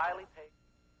 highly paid...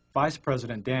 Vice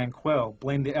President Dan Quayle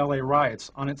blamed the LA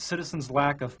riots on its citizens'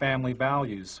 lack of family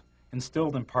values,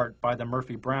 instilled in part by the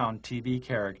Murphy Brown TV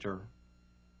character.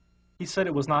 He said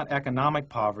it was not economic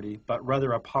poverty, but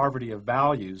rather a poverty of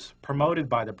values promoted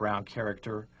by the Brown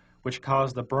character, which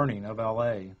caused the burning of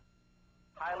LA.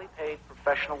 Highly paid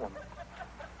professional woman,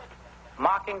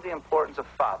 mocking the importance of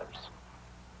fathers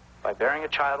by bearing a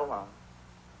child alone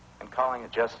and calling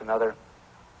it just another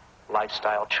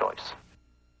lifestyle choice.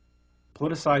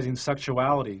 Politicizing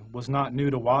sexuality was not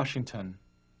new to Washington.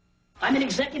 I'm an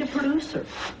executive producer.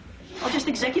 I'll just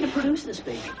executive produce this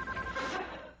baby.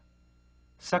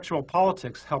 Sexual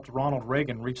politics helped Ronald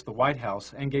Reagan reach the White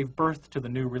House and gave birth to the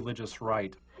new religious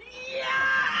right.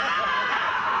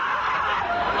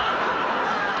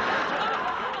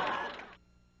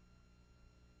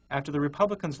 After the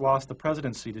Republicans lost the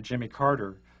presidency to Jimmy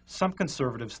Carter, some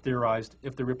conservatives theorized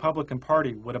if the Republican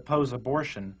Party would oppose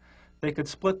abortion, they could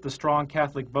split the strong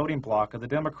Catholic voting bloc of the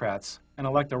Democrats and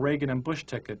elect a Reagan and Bush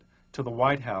ticket to the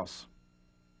White House.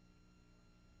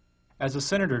 As a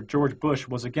senator, George Bush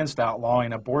was against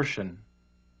outlawing abortion.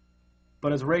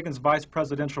 But as Reagan's vice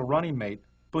presidential running mate,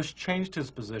 Bush changed his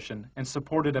position and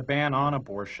supported a ban on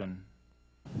abortion.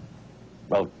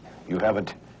 Well, you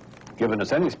haven't given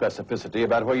us any specificity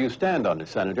about where you stand on this,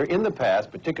 Senator. In the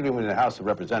past, particularly in the House of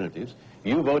Representatives,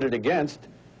 you voted against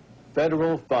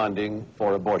federal funding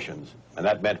for abortions, and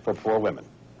that meant for poor women.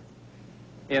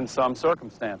 In some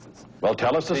circumstances. Well,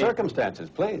 tell us the circumstances,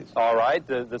 please. All right.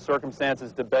 The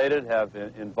circumstances debated have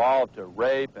involved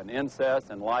rape and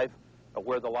incest and life,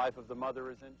 where the life of the mother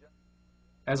is in jeopardy.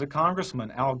 As a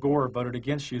congressman, Al Gore voted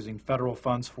against using federal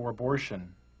funds for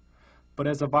abortion. But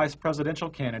as a vice presidential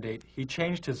candidate, he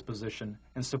changed his position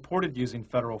and supported using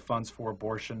federal funds for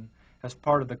abortion as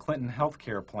part of the Clinton health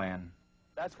care plan.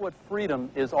 That's what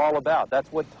freedom is all about.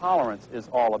 That's what tolerance is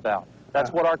all about.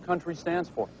 That's what our country stands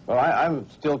for. Well, I'm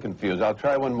still confused. I'll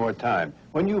try one more time.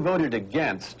 When you voted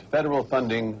against federal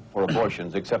funding for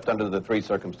abortions, except under the three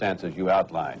circumstances you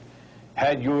outlined,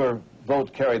 had your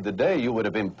vote carried the day, you would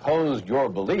have imposed your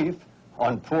belief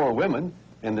on poor women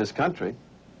in this country.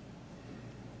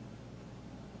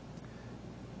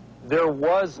 There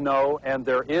was no and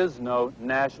there is no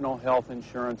national health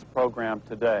insurance program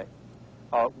today.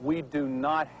 We do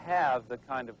not have the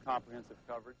kind of comprehensive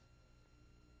coverage.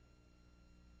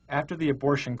 After the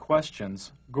abortion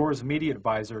questions, Gore's media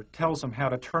advisor tells him how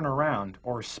to turn around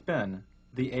or spin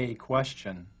the A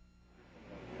question.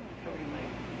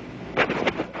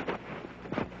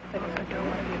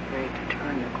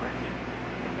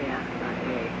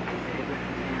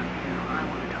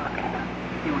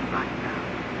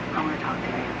 I want to talk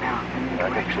today about the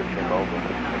direction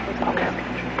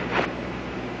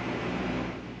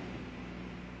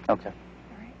Okay.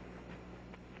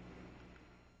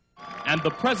 And the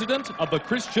president of the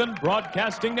Christian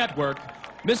Broadcasting Network,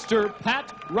 Mr.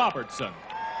 Pat Robertson.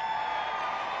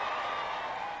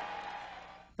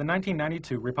 The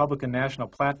 1992 Republican National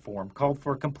Platform called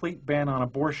for a complete ban on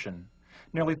abortion.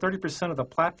 Nearly 30% of the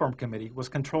platform committee was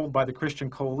controlled by the Christian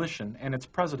Coalition and its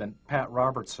president, Pat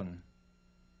Robertson.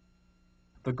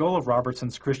 The goal of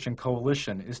Robertson's Christian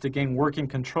Coalition is to gain working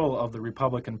control of the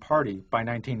Republican Party by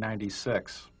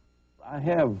 1996. I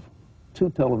have 2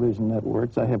 television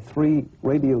networks. I have 3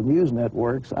 radio news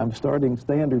networks. I'm starting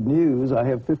Standard News. I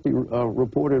have 50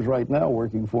 reporters right now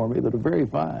working for me that are very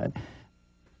fine.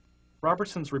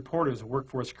 Robertson's reporters work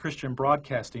for his Christian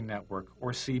Broadcasting Network,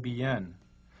 or CBN.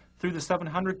 Through the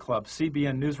 700 Club,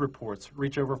 CBN News reports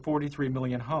reach over 43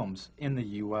 million homes in the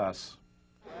U.S.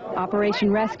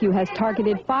 Operation Rescue has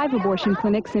targeted 5 abortion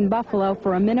clinics in Buffalo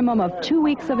for a minimum of 2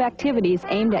 weeks of activities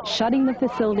aimed at shutting the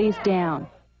facilities down.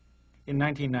 In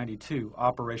 1992,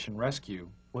 Operation Rescue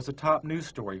was a top news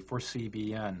story for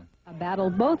CBN. A battle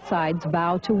both sides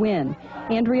vow to win.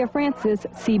 Andrea Francis,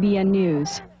 CBN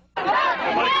News.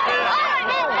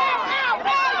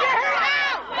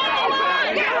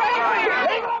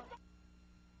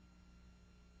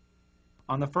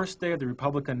 On the first day of the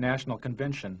Republican National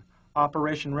Convention,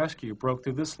 Operation Rescue broke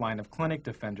through this line of clinic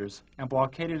defenders and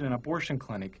blockaded an abortion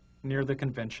clinic near the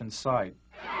convention site.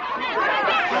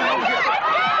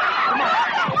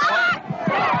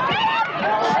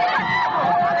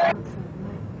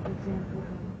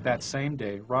 That same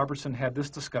day, Robertson had this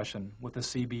discussion with a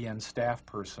CBN staff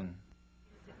person.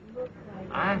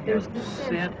 I have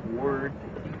sent word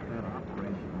to keep that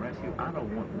Operation Rescue. I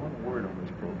don't want one word on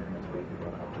this program this week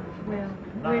about Operation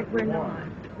Rescue. Well, we're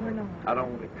not. We're not. I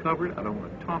don't want to cover it. I don't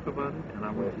want to talk about it. And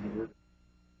I want you to do it.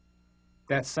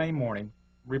 That same morning,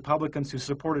 Republicans who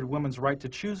supported women's right to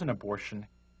choose an abortion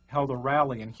held a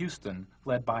rally in Houston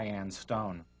led by Ann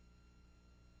Stone.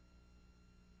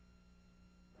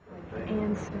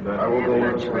 And I will go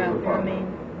much rather, I mean,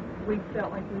 we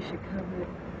felt like we should cover it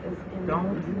as in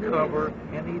Don't cover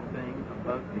anything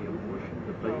about the abortion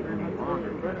debate any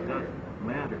longer. It doesn't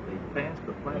matter. They passed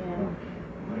the platform.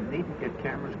 We need to get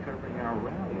cameras covering our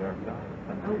rally, our guys.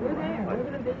 Oh, we're there. We're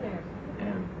going to be there.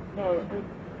 And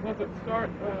Does it start?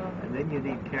 and then you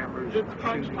need cameras It's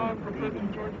crunch shooting time for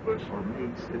President George Bush. or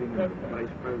me sitting in the vice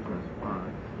president's spot.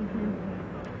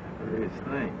 Various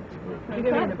things. You're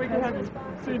going to be in the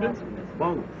president's See this?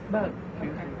 Both. Both.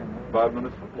 5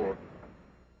 minutes before.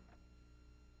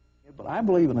 But I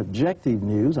believe in objective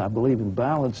news. I believe in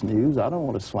balanced news. I don't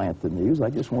want to slant the news. I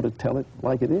just want to tell it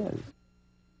like it is.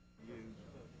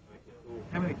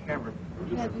 How many cameras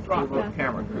Just a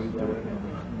camera crew to it.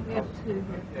 We have two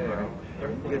here.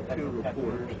 You get two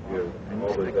reporters, and you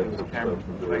stick those cameras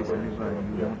in the face of anybody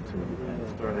you want to, and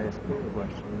start asking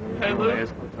questions. Hey, You Luke. want to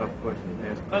ask them tough questions,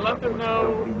 ask them Let them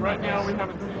know right now we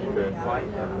haven't seen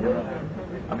you.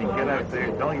 I mean, get out there.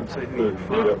 Don't even say who you're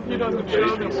from. If he doesn't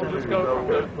show, then we'll just go from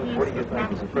the What do you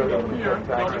think is the president of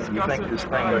Texas? You think this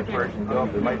thing in Persian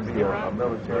Gulf, there might be a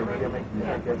military gimmick? You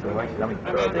think that's a election? I mean,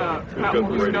 and then Pat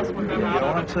will discuss with them you know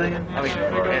what I'm saying? I mean,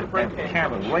 and the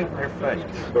camera right in their face.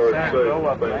 Go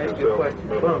up and ask you a question.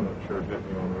 Boom.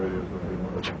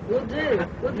 We'll do it.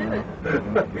 We'll do it.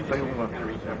 We play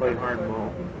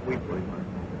hardball. We play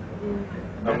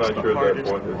hardball. I'm not sure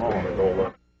that's what is going to go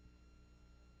on.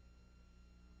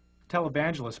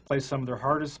 Televangelists play some of their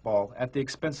hardest ball at the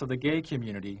expense of the gay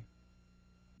community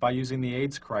by using the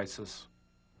AIDS crisis.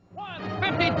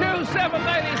 52,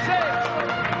 796.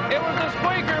 It was a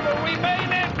squeaker, but we made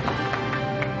it.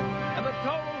 And the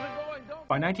totals are going.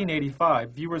 By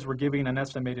 1985, viewers were giving an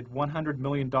estimated $100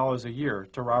 million a year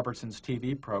to Robertson's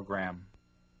TV program.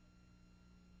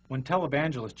 When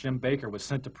televangelist Jim Bakker was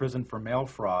sent to prison for mail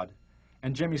fraud,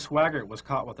 and Jimmy Swaggart was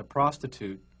caught with a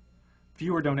prostitute,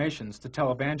 viewer donations to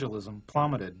televangelism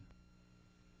plummeted.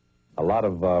 A lot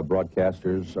of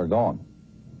broadcasters are gone.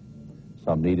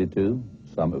 Some needed to,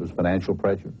 some it was financial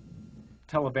pressure.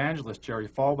 Televangelist Jerry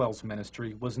Falwell's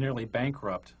ministry was nearly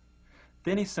bankrupt.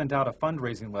 Then he sent out a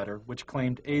fundraising letter which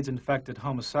claimed AIDS-infected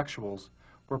homosexuals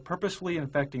were purposefully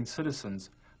infecting citizens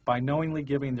by knowingly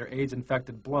giving their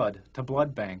AIDS-infected blood to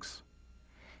blood banks.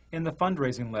 In the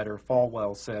fundraising letter,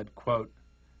 Falwell said, quote,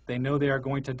 "They know they are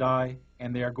going to die,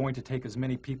 and they are going to take as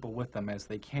many people with them as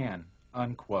they can,"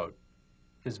 unquote.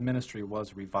 His ministry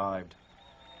was revived.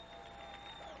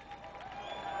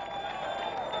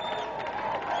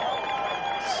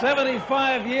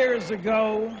 "75 years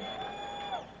ago,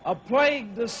 a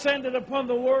plague descended upon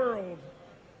the world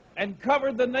and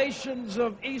covered the nations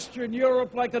of Eastern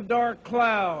Europe like a dark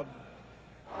cloud.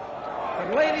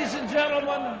 But ladies and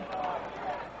gentlemen,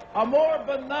 a more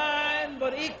benign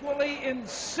but equally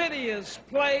insidious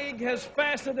plague has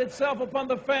fastened itself upon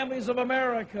the families of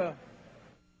America.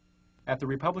 At the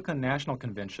Republican National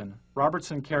Convention,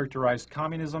 Robertson characterized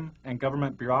communism and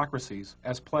government bureaucracies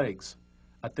as plagues,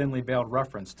 a thinly veiled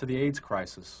reference to the AIDS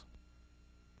crisis.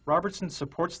 Robertson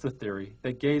supports the theory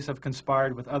that gays have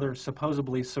conspired with other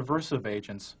supposedly subversive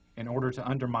agents in order to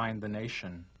undermine the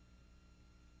nation.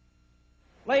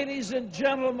 Ladies and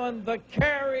gentlemen, the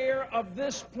carrier of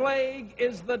this plague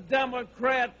is the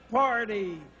Democrat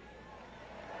Party.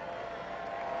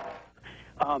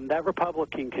 That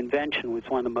Republican convention was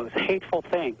one of the most hateful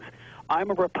things. I'm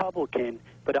a Republican,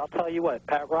 but I'll tell you what,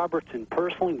 Pat Robertson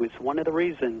personally was one of the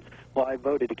reasons why I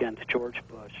voted against George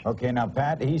Bush. Okay, now,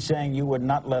 Pat, he's saying you would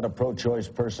not let a pro-choice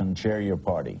person chair your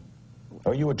party,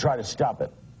 or you would try to stop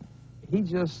it. He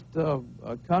just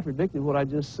contradicted what I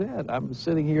just said. I'm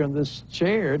sitting here in this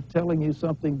chair telling you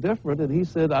something different, and he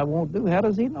said I won't do. How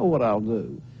does he know what I'll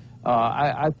do?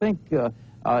 I think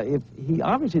if he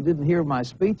obviously didn't hear my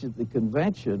speech at the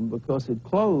convention because it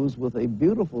closed with a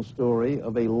beautiful story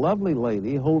of a lovely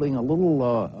lady holding a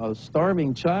little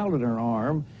starving child in her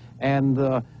arm, and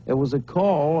it was a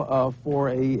call for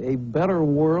a better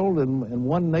world and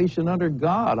one nation under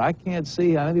God. I can't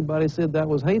see how anybody said that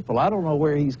was hateful. I don't know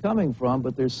where he's coming from,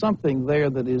 but there's something there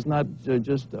that is not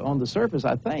just on the surface,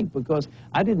 I think, because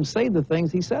I didn't say the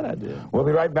things he said I did. We'll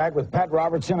be right back with Pat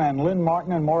Robertson and Lynn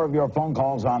Martin and more of your phone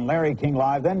calls on Larry King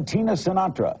Live, then Tina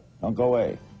Sinatra. Don't go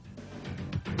away.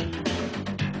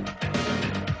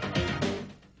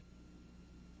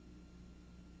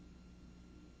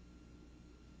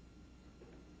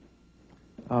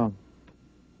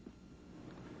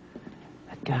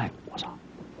 That guy was on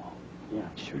the wall. Yeah.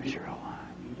 Sure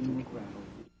alive. Eating the gravel.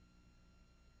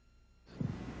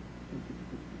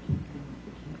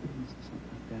 Something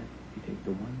like that. You take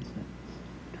the one sentence,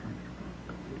 turn it around,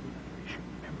 completely other issue.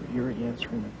 Remember, you're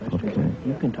answering the question. Okay.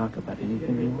 You can talk about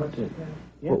anything you want to.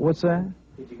 Yeah. What's that?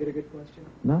 Did you get a good question?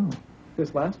 No.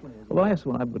 This last one is. The last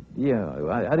one, I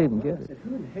didn't get I it. said,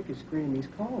 who in the heck is screening these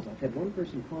calls? I've had one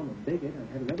person call him a bigot.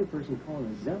 I've had another person call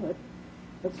him a zealot.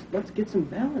 Let's get some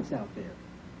balance out there.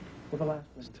 Well, the last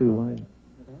one. It's too late.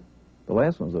 The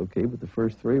last one's okay, but the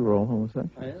first three were all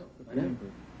homosexual. I know. Remember,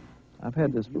 I've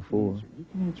had this before. you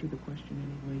can answer the question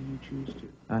any way you choose to.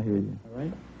 I hear you. All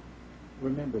right?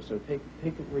 Remember, so take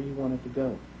it where you want it to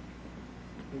go.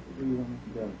 Take it where you want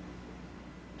it to go.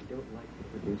 I don't like the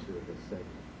producer of this segment.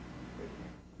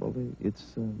 Well,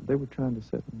 they were trying to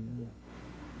set me up.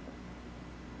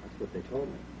 That's what they told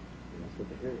me. And that's what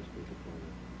the Harris people told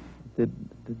me. Did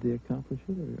they accomplish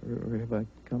it, or have I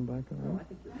come back on No, I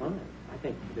think you're fine. I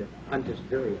think that I'm just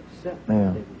very upset.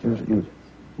 Yeah.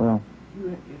 Well.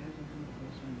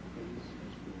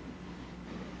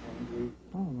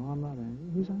 Oh, no, I'm not angry.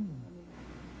 Who's angry?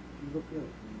 You look good.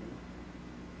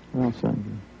 Well, thank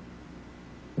you.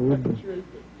 It would be.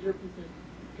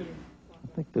 I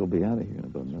think they'll be out of here in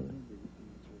about a minute.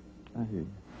 I hear you.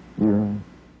 You're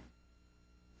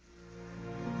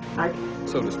right.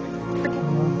 So to speak.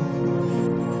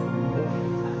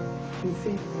 You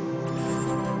see?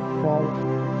 Fall.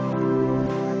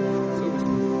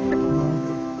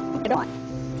 Get on.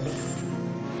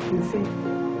 You see?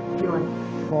 You're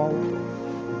Fall.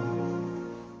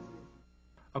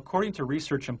 According to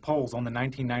research and polls on the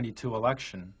 1992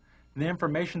 election, the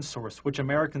information source which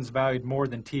Americans valued more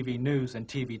than TV news and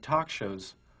TV talk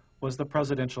shows was the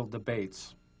presidential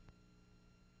debates.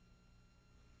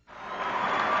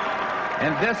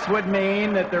 And this would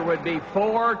mean that there would be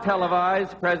 4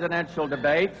 televised presidential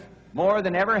debates, more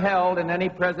than ever held in any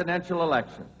presidential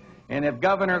election. And if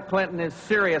Governor Clinton is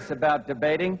serious about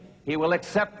debating, he will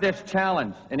accept this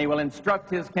challenge, and he will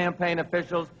instruct his campaign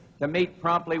officials to meet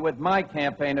promptly with my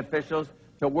campaign officials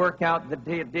to work out the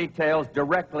details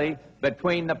directly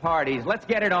between the parties. Let's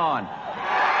get it on.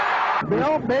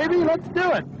 Bill, baby, let's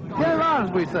do it. Get it on,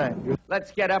 as we say.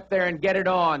 Let's get up there and get it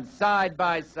on, side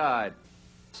by side.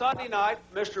 Sunday night,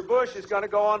 Mr. Bush is going to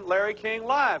go on Larry King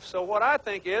Live. So what I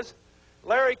think is,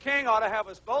 Larry King ought to have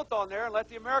us both on there and let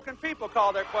the American people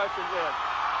call their questions in.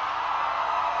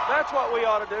 That's what we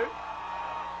ought to do.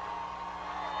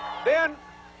 Then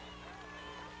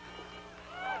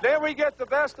we get the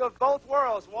best of both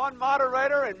worlds, one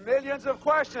moderator and millions of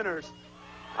questioners.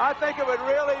 I think it would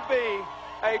really be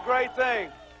a great thing.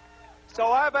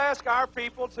 So I've asked our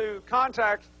people to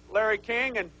contact Larry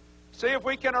King and see if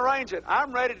we can arrange it.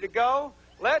 I'm ready to go.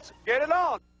 Let's get it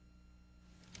on.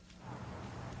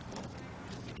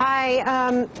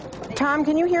 Hi, Tom,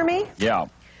 can you hear me? Yeah.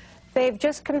 They've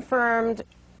just confirmed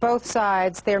both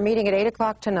sides. They're meeting at 8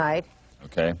 o'clock tonight.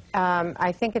 Okay.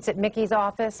 I think it's at Mickey's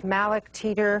office. Malik,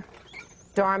 Teeter,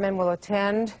 Darman will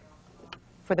attend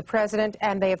for the president,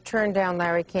 and they have turned down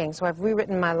Larry King, so I've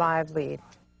rewritten my live lead.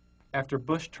 After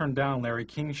Bush turned down Larry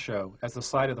King's show as the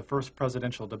site of the first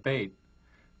presidential debate,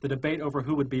 the debate over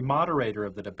who would be moderator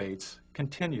of the debates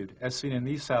continued, as seen in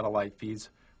these satellite feeds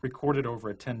recorded over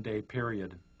a 10-day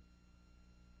period.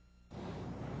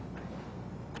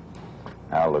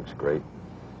 Al looks great.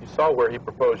 You saw where he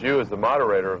proposed you as the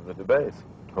moderator of the debates.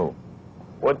 Who?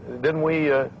 What didn't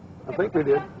we? I think we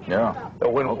did. Yeah.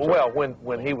 When Hope so. well,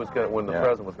 when he was going, when the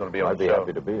president was going to be on I'd the be show.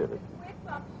 happy to be at it.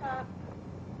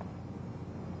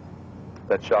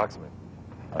 That shocks me.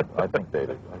 I think they'd.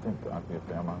 I think I'd be a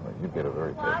fair amount. You'd get a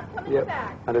very fair. Yep.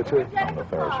 I do too. I'm the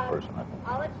fairest person, I think.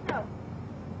 I'll let you know.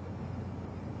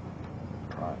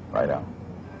 Right out.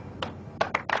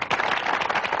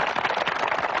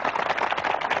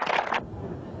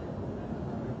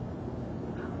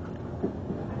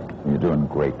 You're doing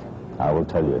great. I will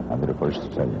tell you. I'll be the first to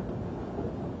tell you.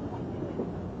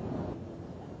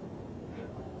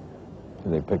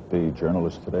 Did they pick the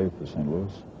journalists today for St.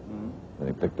 Louis? Mm-hmm. Did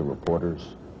they pick the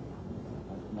reporters?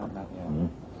 Not yet. Mm-hmm.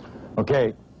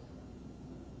 Okay.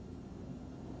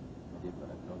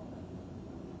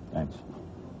 Thanks.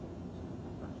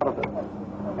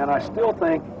 And I still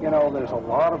think, you know, there's a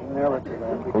lot of narrative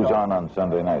there. Who's on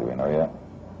Sunday night? Do we know yet?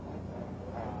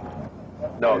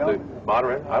 No, the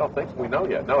moderator? I don't think so. We know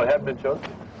yet. No, it hadn't been chosen.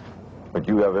 But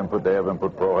you have input, they have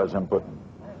input, Pro has input.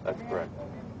 That's correct.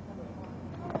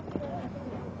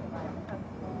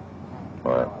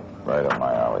 Right up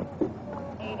my alley.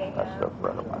 That stuff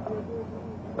right up my alley.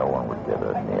 No one would get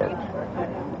an edge.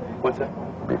 What's that?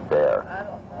 Be fair.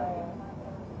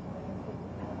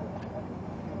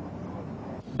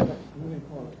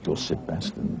 You'll sit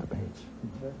best in the debates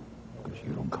because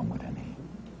you don't come with any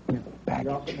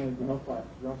baggage.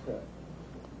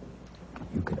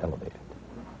 You could elevate it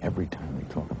every time they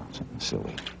talk about something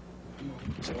silly.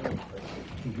 You say, come on.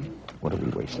 What are we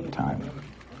wasting time?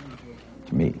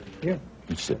 To me, you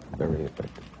sit very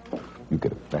effective. You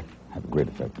could have a great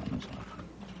effect on this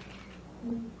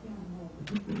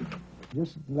election.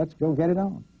 Just let's go get it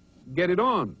on. Get it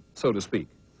on, so to speak.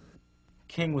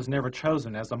 King was never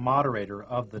chosen as the moderator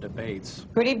of the debates.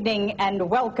 Good evening and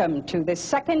welcome to the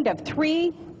second of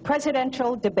 3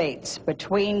 presidential debates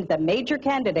between the major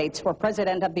candidates for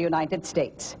President of the United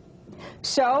States.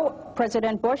 So,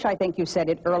 President Bush, I think you said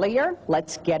it earlier,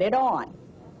 let's get it on.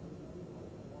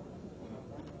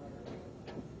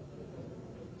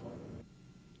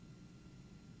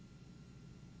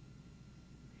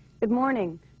 Good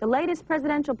morning. The latest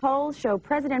presidential polls show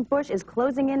President Bush is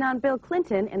closing in on Bill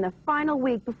Clinton in the final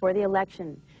week before the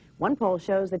election. One poll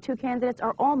shows the two candidates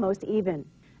are almost even.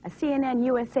 A CNN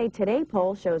USA Today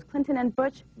poll shows Clinton and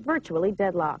Bush virtually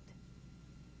deadlocked.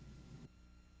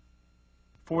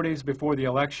 4 days before the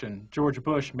election, George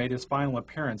Bush made his final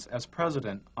appearance as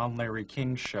president on Larry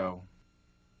King's show.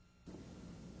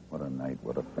 What a night,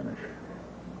 what a finish.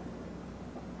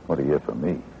 What a year for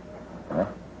me. Huh?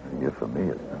 A year for me,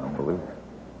 it's been unbelievable.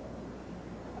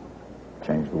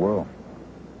 Changed the world.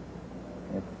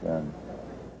 It's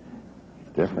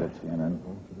different. CNN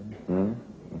poll today? Mm-hmm.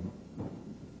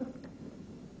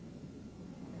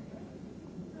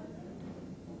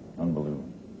 Unbelievable.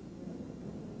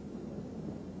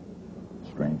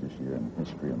 Strangest year in the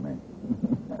history of man.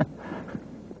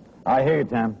 I hear you,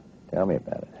 Tom. Tell me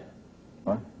about it.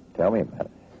 What? Tell me about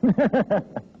it.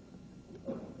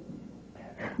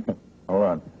 Hold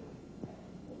on.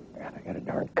 God, I got a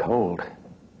darn cold.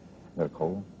 Got a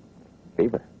cold?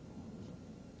 Fever.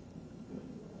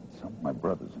 Some of my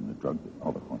brothers in the drug business.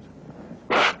 All the ones.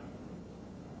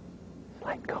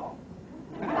 Slight cold.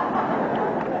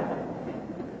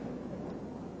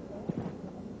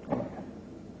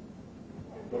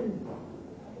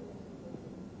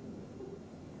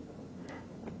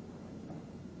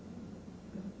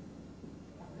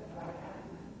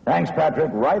 Thanks,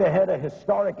 Patrick. Right ahead, a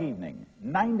historic evening.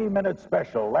 90-minute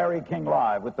special, Larry King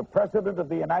Live, with the President of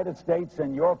the United States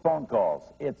and your phone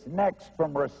calls. It's next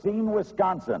from Racine,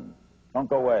 Wisconsin. Don't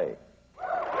go away.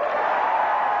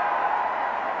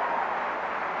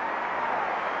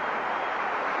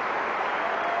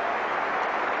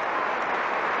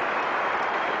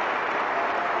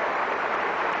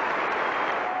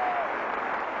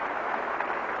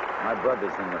 My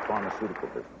brother's in the pharmaceutical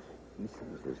business. He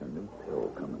says there's a new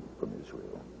pill coming from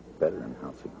Israel. Better than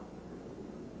housing.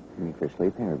 You mean for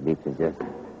sleeping or deep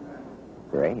digestion?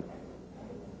 Great.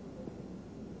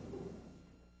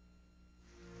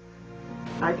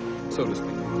 So to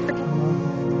speak.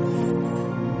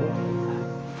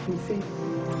 You see?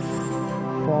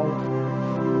 Fall.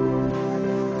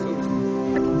 So to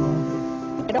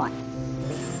speak.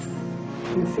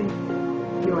 You see?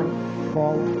 You're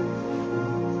fall.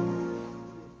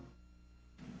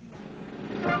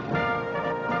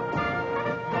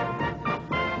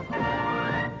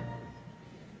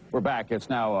 We're back. It's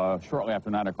now shortly after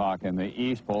 9 o'clock in the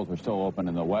east. Polls are still open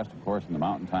in the west, of course, in the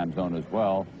mountain time zone as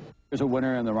well. There's a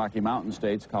winner in the Rocky Mountain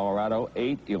states. Colorado,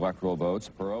 8 electoral votes.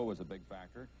 Perot was a big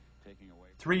factor, taking away...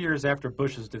 3 years after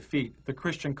Bush's defeat, the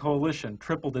Christian Coalition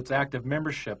tripled its active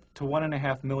membership to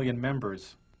 1.5 million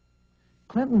members.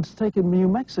 Clinton's taken New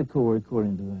Mexico,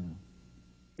 according to them.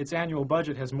 Its annual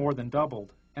budget has more than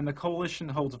doubled, and the coalition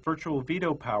holds virtual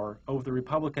veto power over the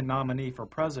Republican nominee for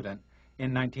president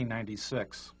in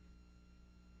 1996.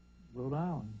 Rhode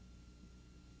Island.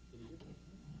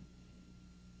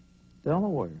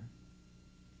 Delaware.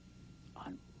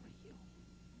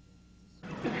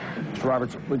 Mr.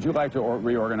 Roberts, would you like to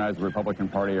reorganize the Republican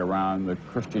Party around the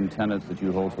Christian tenets that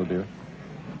you hold so dear?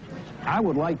 I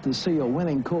would like to see a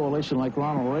winning coalition like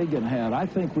Ronald Reagan had. I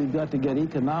think we've got to get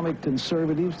economic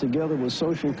conservatives together with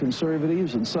social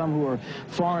conservatives and some who are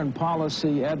foreign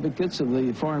policy advocates of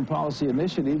the foreign policy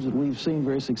initiatives that we've seen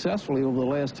very successfully over the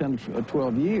last 10 or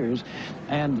 12 years,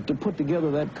 and to put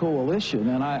together that coalition.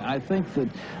 And I think that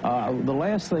the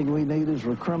last thing we need is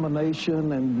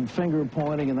recrimination and finger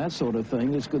pointing and that sort of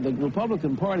thing. It's good. The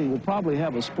Republican Party will probably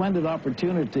have a splendid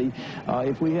opportunity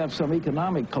if we have some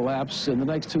economic collapse in the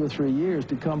next 2 or 3 years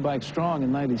to come back strong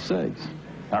in 96.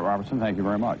 Pat Robertson, thank you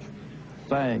very much.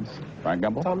 Thanks. Frank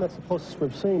Gumble? Tom, that's the closest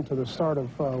we've seen to the start of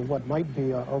what might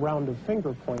be a round of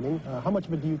finger pointing. How much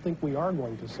of it do you think we are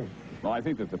going to see? Well, I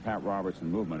think that the Pat Robertson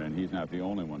movement, and he's not the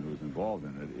only one who's involved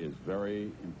in it, is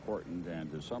very important and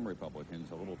to some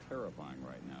Republicans a little terrifying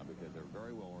right now because they're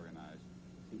very well organized.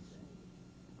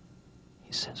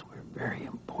 He says we're very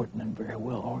important and very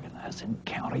well organized in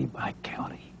county by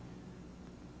county.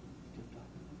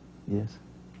 Yes.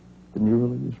 The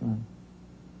neurologist is right.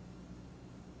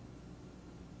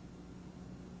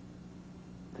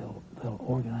 They'll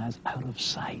organize out of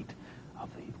sight of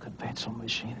the conventional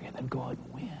machinery and then go out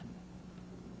and win.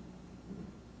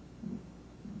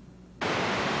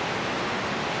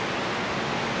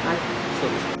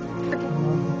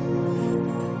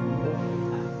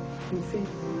 You see?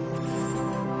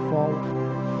 Fall.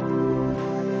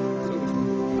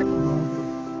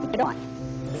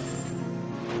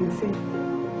 You see?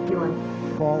 You're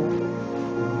fall.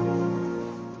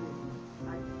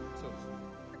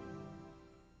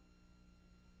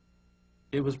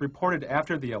 It was reported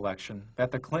after the election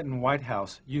that the Clinton White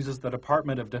House uses the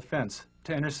Department of Defense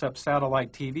to intercept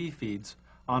satellite TV feeds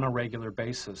on a regular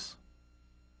basis.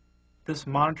 This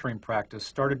monitoring practice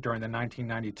started during the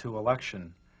 1992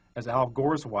 election, as Al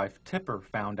Gore's wife, Tipper,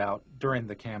 found out during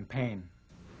the campaign.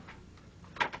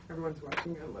 Everyone's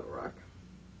watching on Little Rock.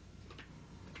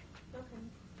 Okay.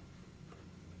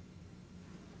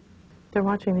 They're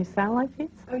watching these satellite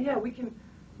feeds? Oh, yeah, we can,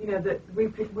 you know, we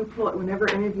pull it, whenever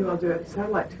any of you all do a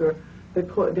satellite tour, they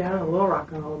pull it down on Little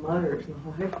Rock on all the monitors and the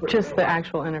whole headquarters. Just the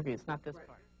actual interviews, not this part.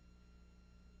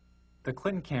 The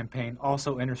Clinton campaign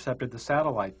also intercepted the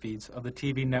satellite feeds of the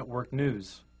TV network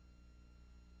news.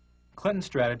 Clinton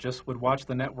strategists would watch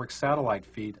the network's satellite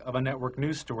feed of a network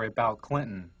news story about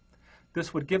Clinton.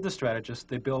 This would give the strategist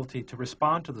the ability to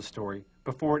respond to the story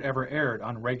before it ever aired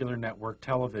on regular network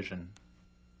television.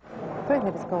 I think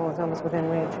his goal is almost within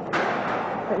reach.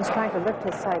 Clinton's trying to lift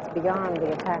his sights beyond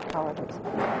the attack politics.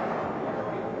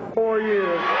 4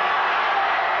 years.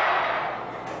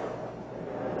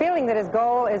 Feeling that his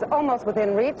goal is almost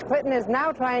within reach, Clinton is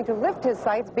now trying to lift his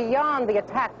sights beyond the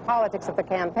attack politics of the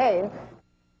campaign.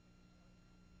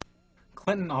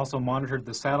 Clinton also monitored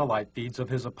the satellite feeds of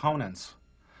his opponents.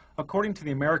 According to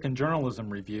the American Journalism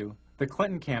Review, the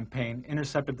Clinton campaign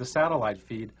intercepted the satellite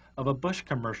feed of a Bush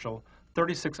commercial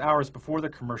 36 hours before the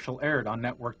commercial aired on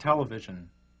network television.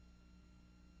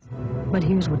 But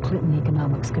here's what Clinton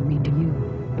economics could mean to you.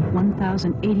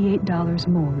 $1,088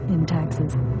 more in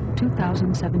taxes.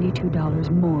 $2,072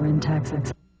 more in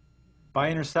taxes. By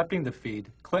intercepting the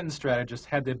feed, Clinton strategists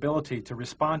had the ability to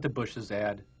respond to Bush's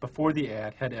ad before the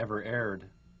ad had ever aired.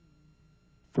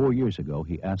 4 years ago,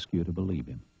 he asked you to believe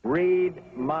him. Read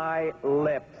my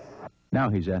lips. Now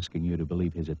he's asking you to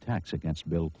believe his attacks against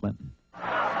Bill Clinton. I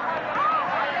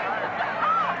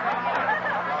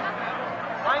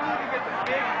need to get the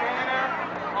big banner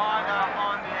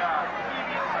on the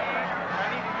PVC. I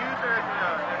need to use it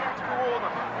as a tool to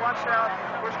flush out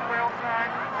Bush Quail sign,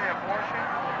 say abortion,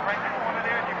 right in the corner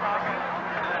there in your pocket.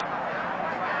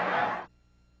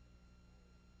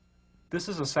 This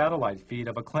is a satellite feed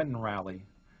of a Clinton rally.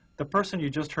 The person you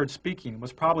just heard speaking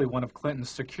was probably one of Clinton's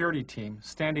security team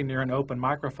standing near an open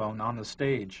microphone on the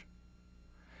stage.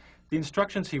 The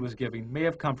instructions he was giving may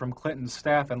have come from Clinton's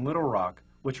staff in Little Rock,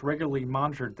 which regularly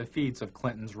monitored the feeds of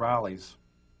Clinton's rallies.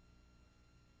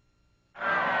 Don't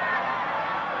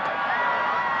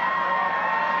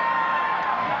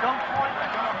point.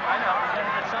 I know.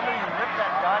 There's somebody who ripped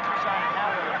that Dodger sign in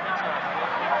half with a pizza.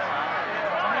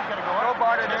 Somebody's going to go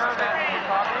barter there.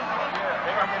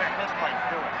 They're going to get a fist fight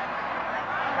to it.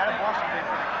 That abortion thing's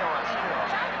going to kill us too. We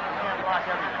can't block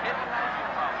everything.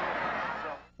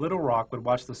 Little Rock would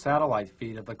watch the satellite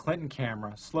feed of the Clinton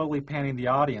camera slowly panning the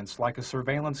audience like a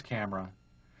surveillance camera.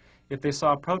 If they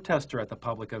saw a protester at the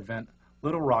public event,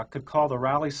 Little Rock could call the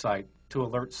rally site to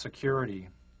alert security.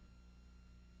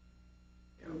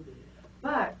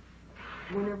 But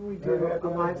whenever we do a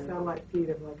live satellite feed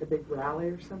of like a big rally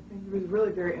or something, there was a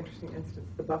really very interesting instance.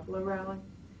 The Buffalo rally,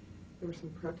 there were some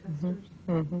protesters.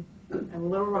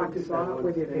 And Little Rock saw it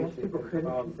where the advance people couldn't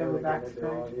because they were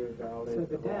backstage. So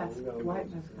the desk, Dwight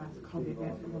and those guys called the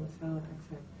advance people on the cell and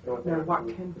said, no, walk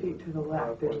 10 feet to the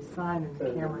left. There's a sign and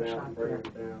the camera shot there.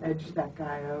 Edge that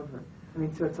guy over. I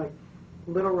mean, so it's like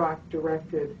Little Rock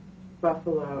directed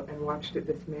Buffalo and watched it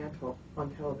dismantle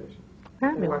on television.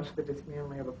 And watched the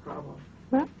dismantling of a problem.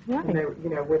 Right. And they, you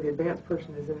know, where the advanced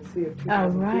person is in a sea of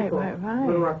 2,000 people,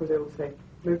 Little Rock was able to say,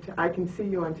 move to, I can see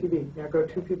you on TV. Now go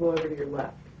 2 people over to your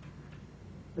left.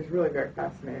 It was really very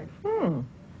fascinating.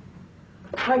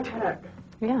 High tech.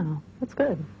 Yeah, that's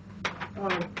good.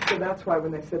 So that's why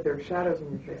when they said there are shadows in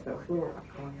your face, that was Little Rock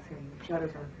calling, saying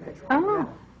shadows on your face. Oh.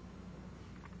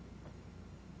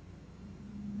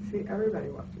 See, everybody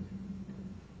watches.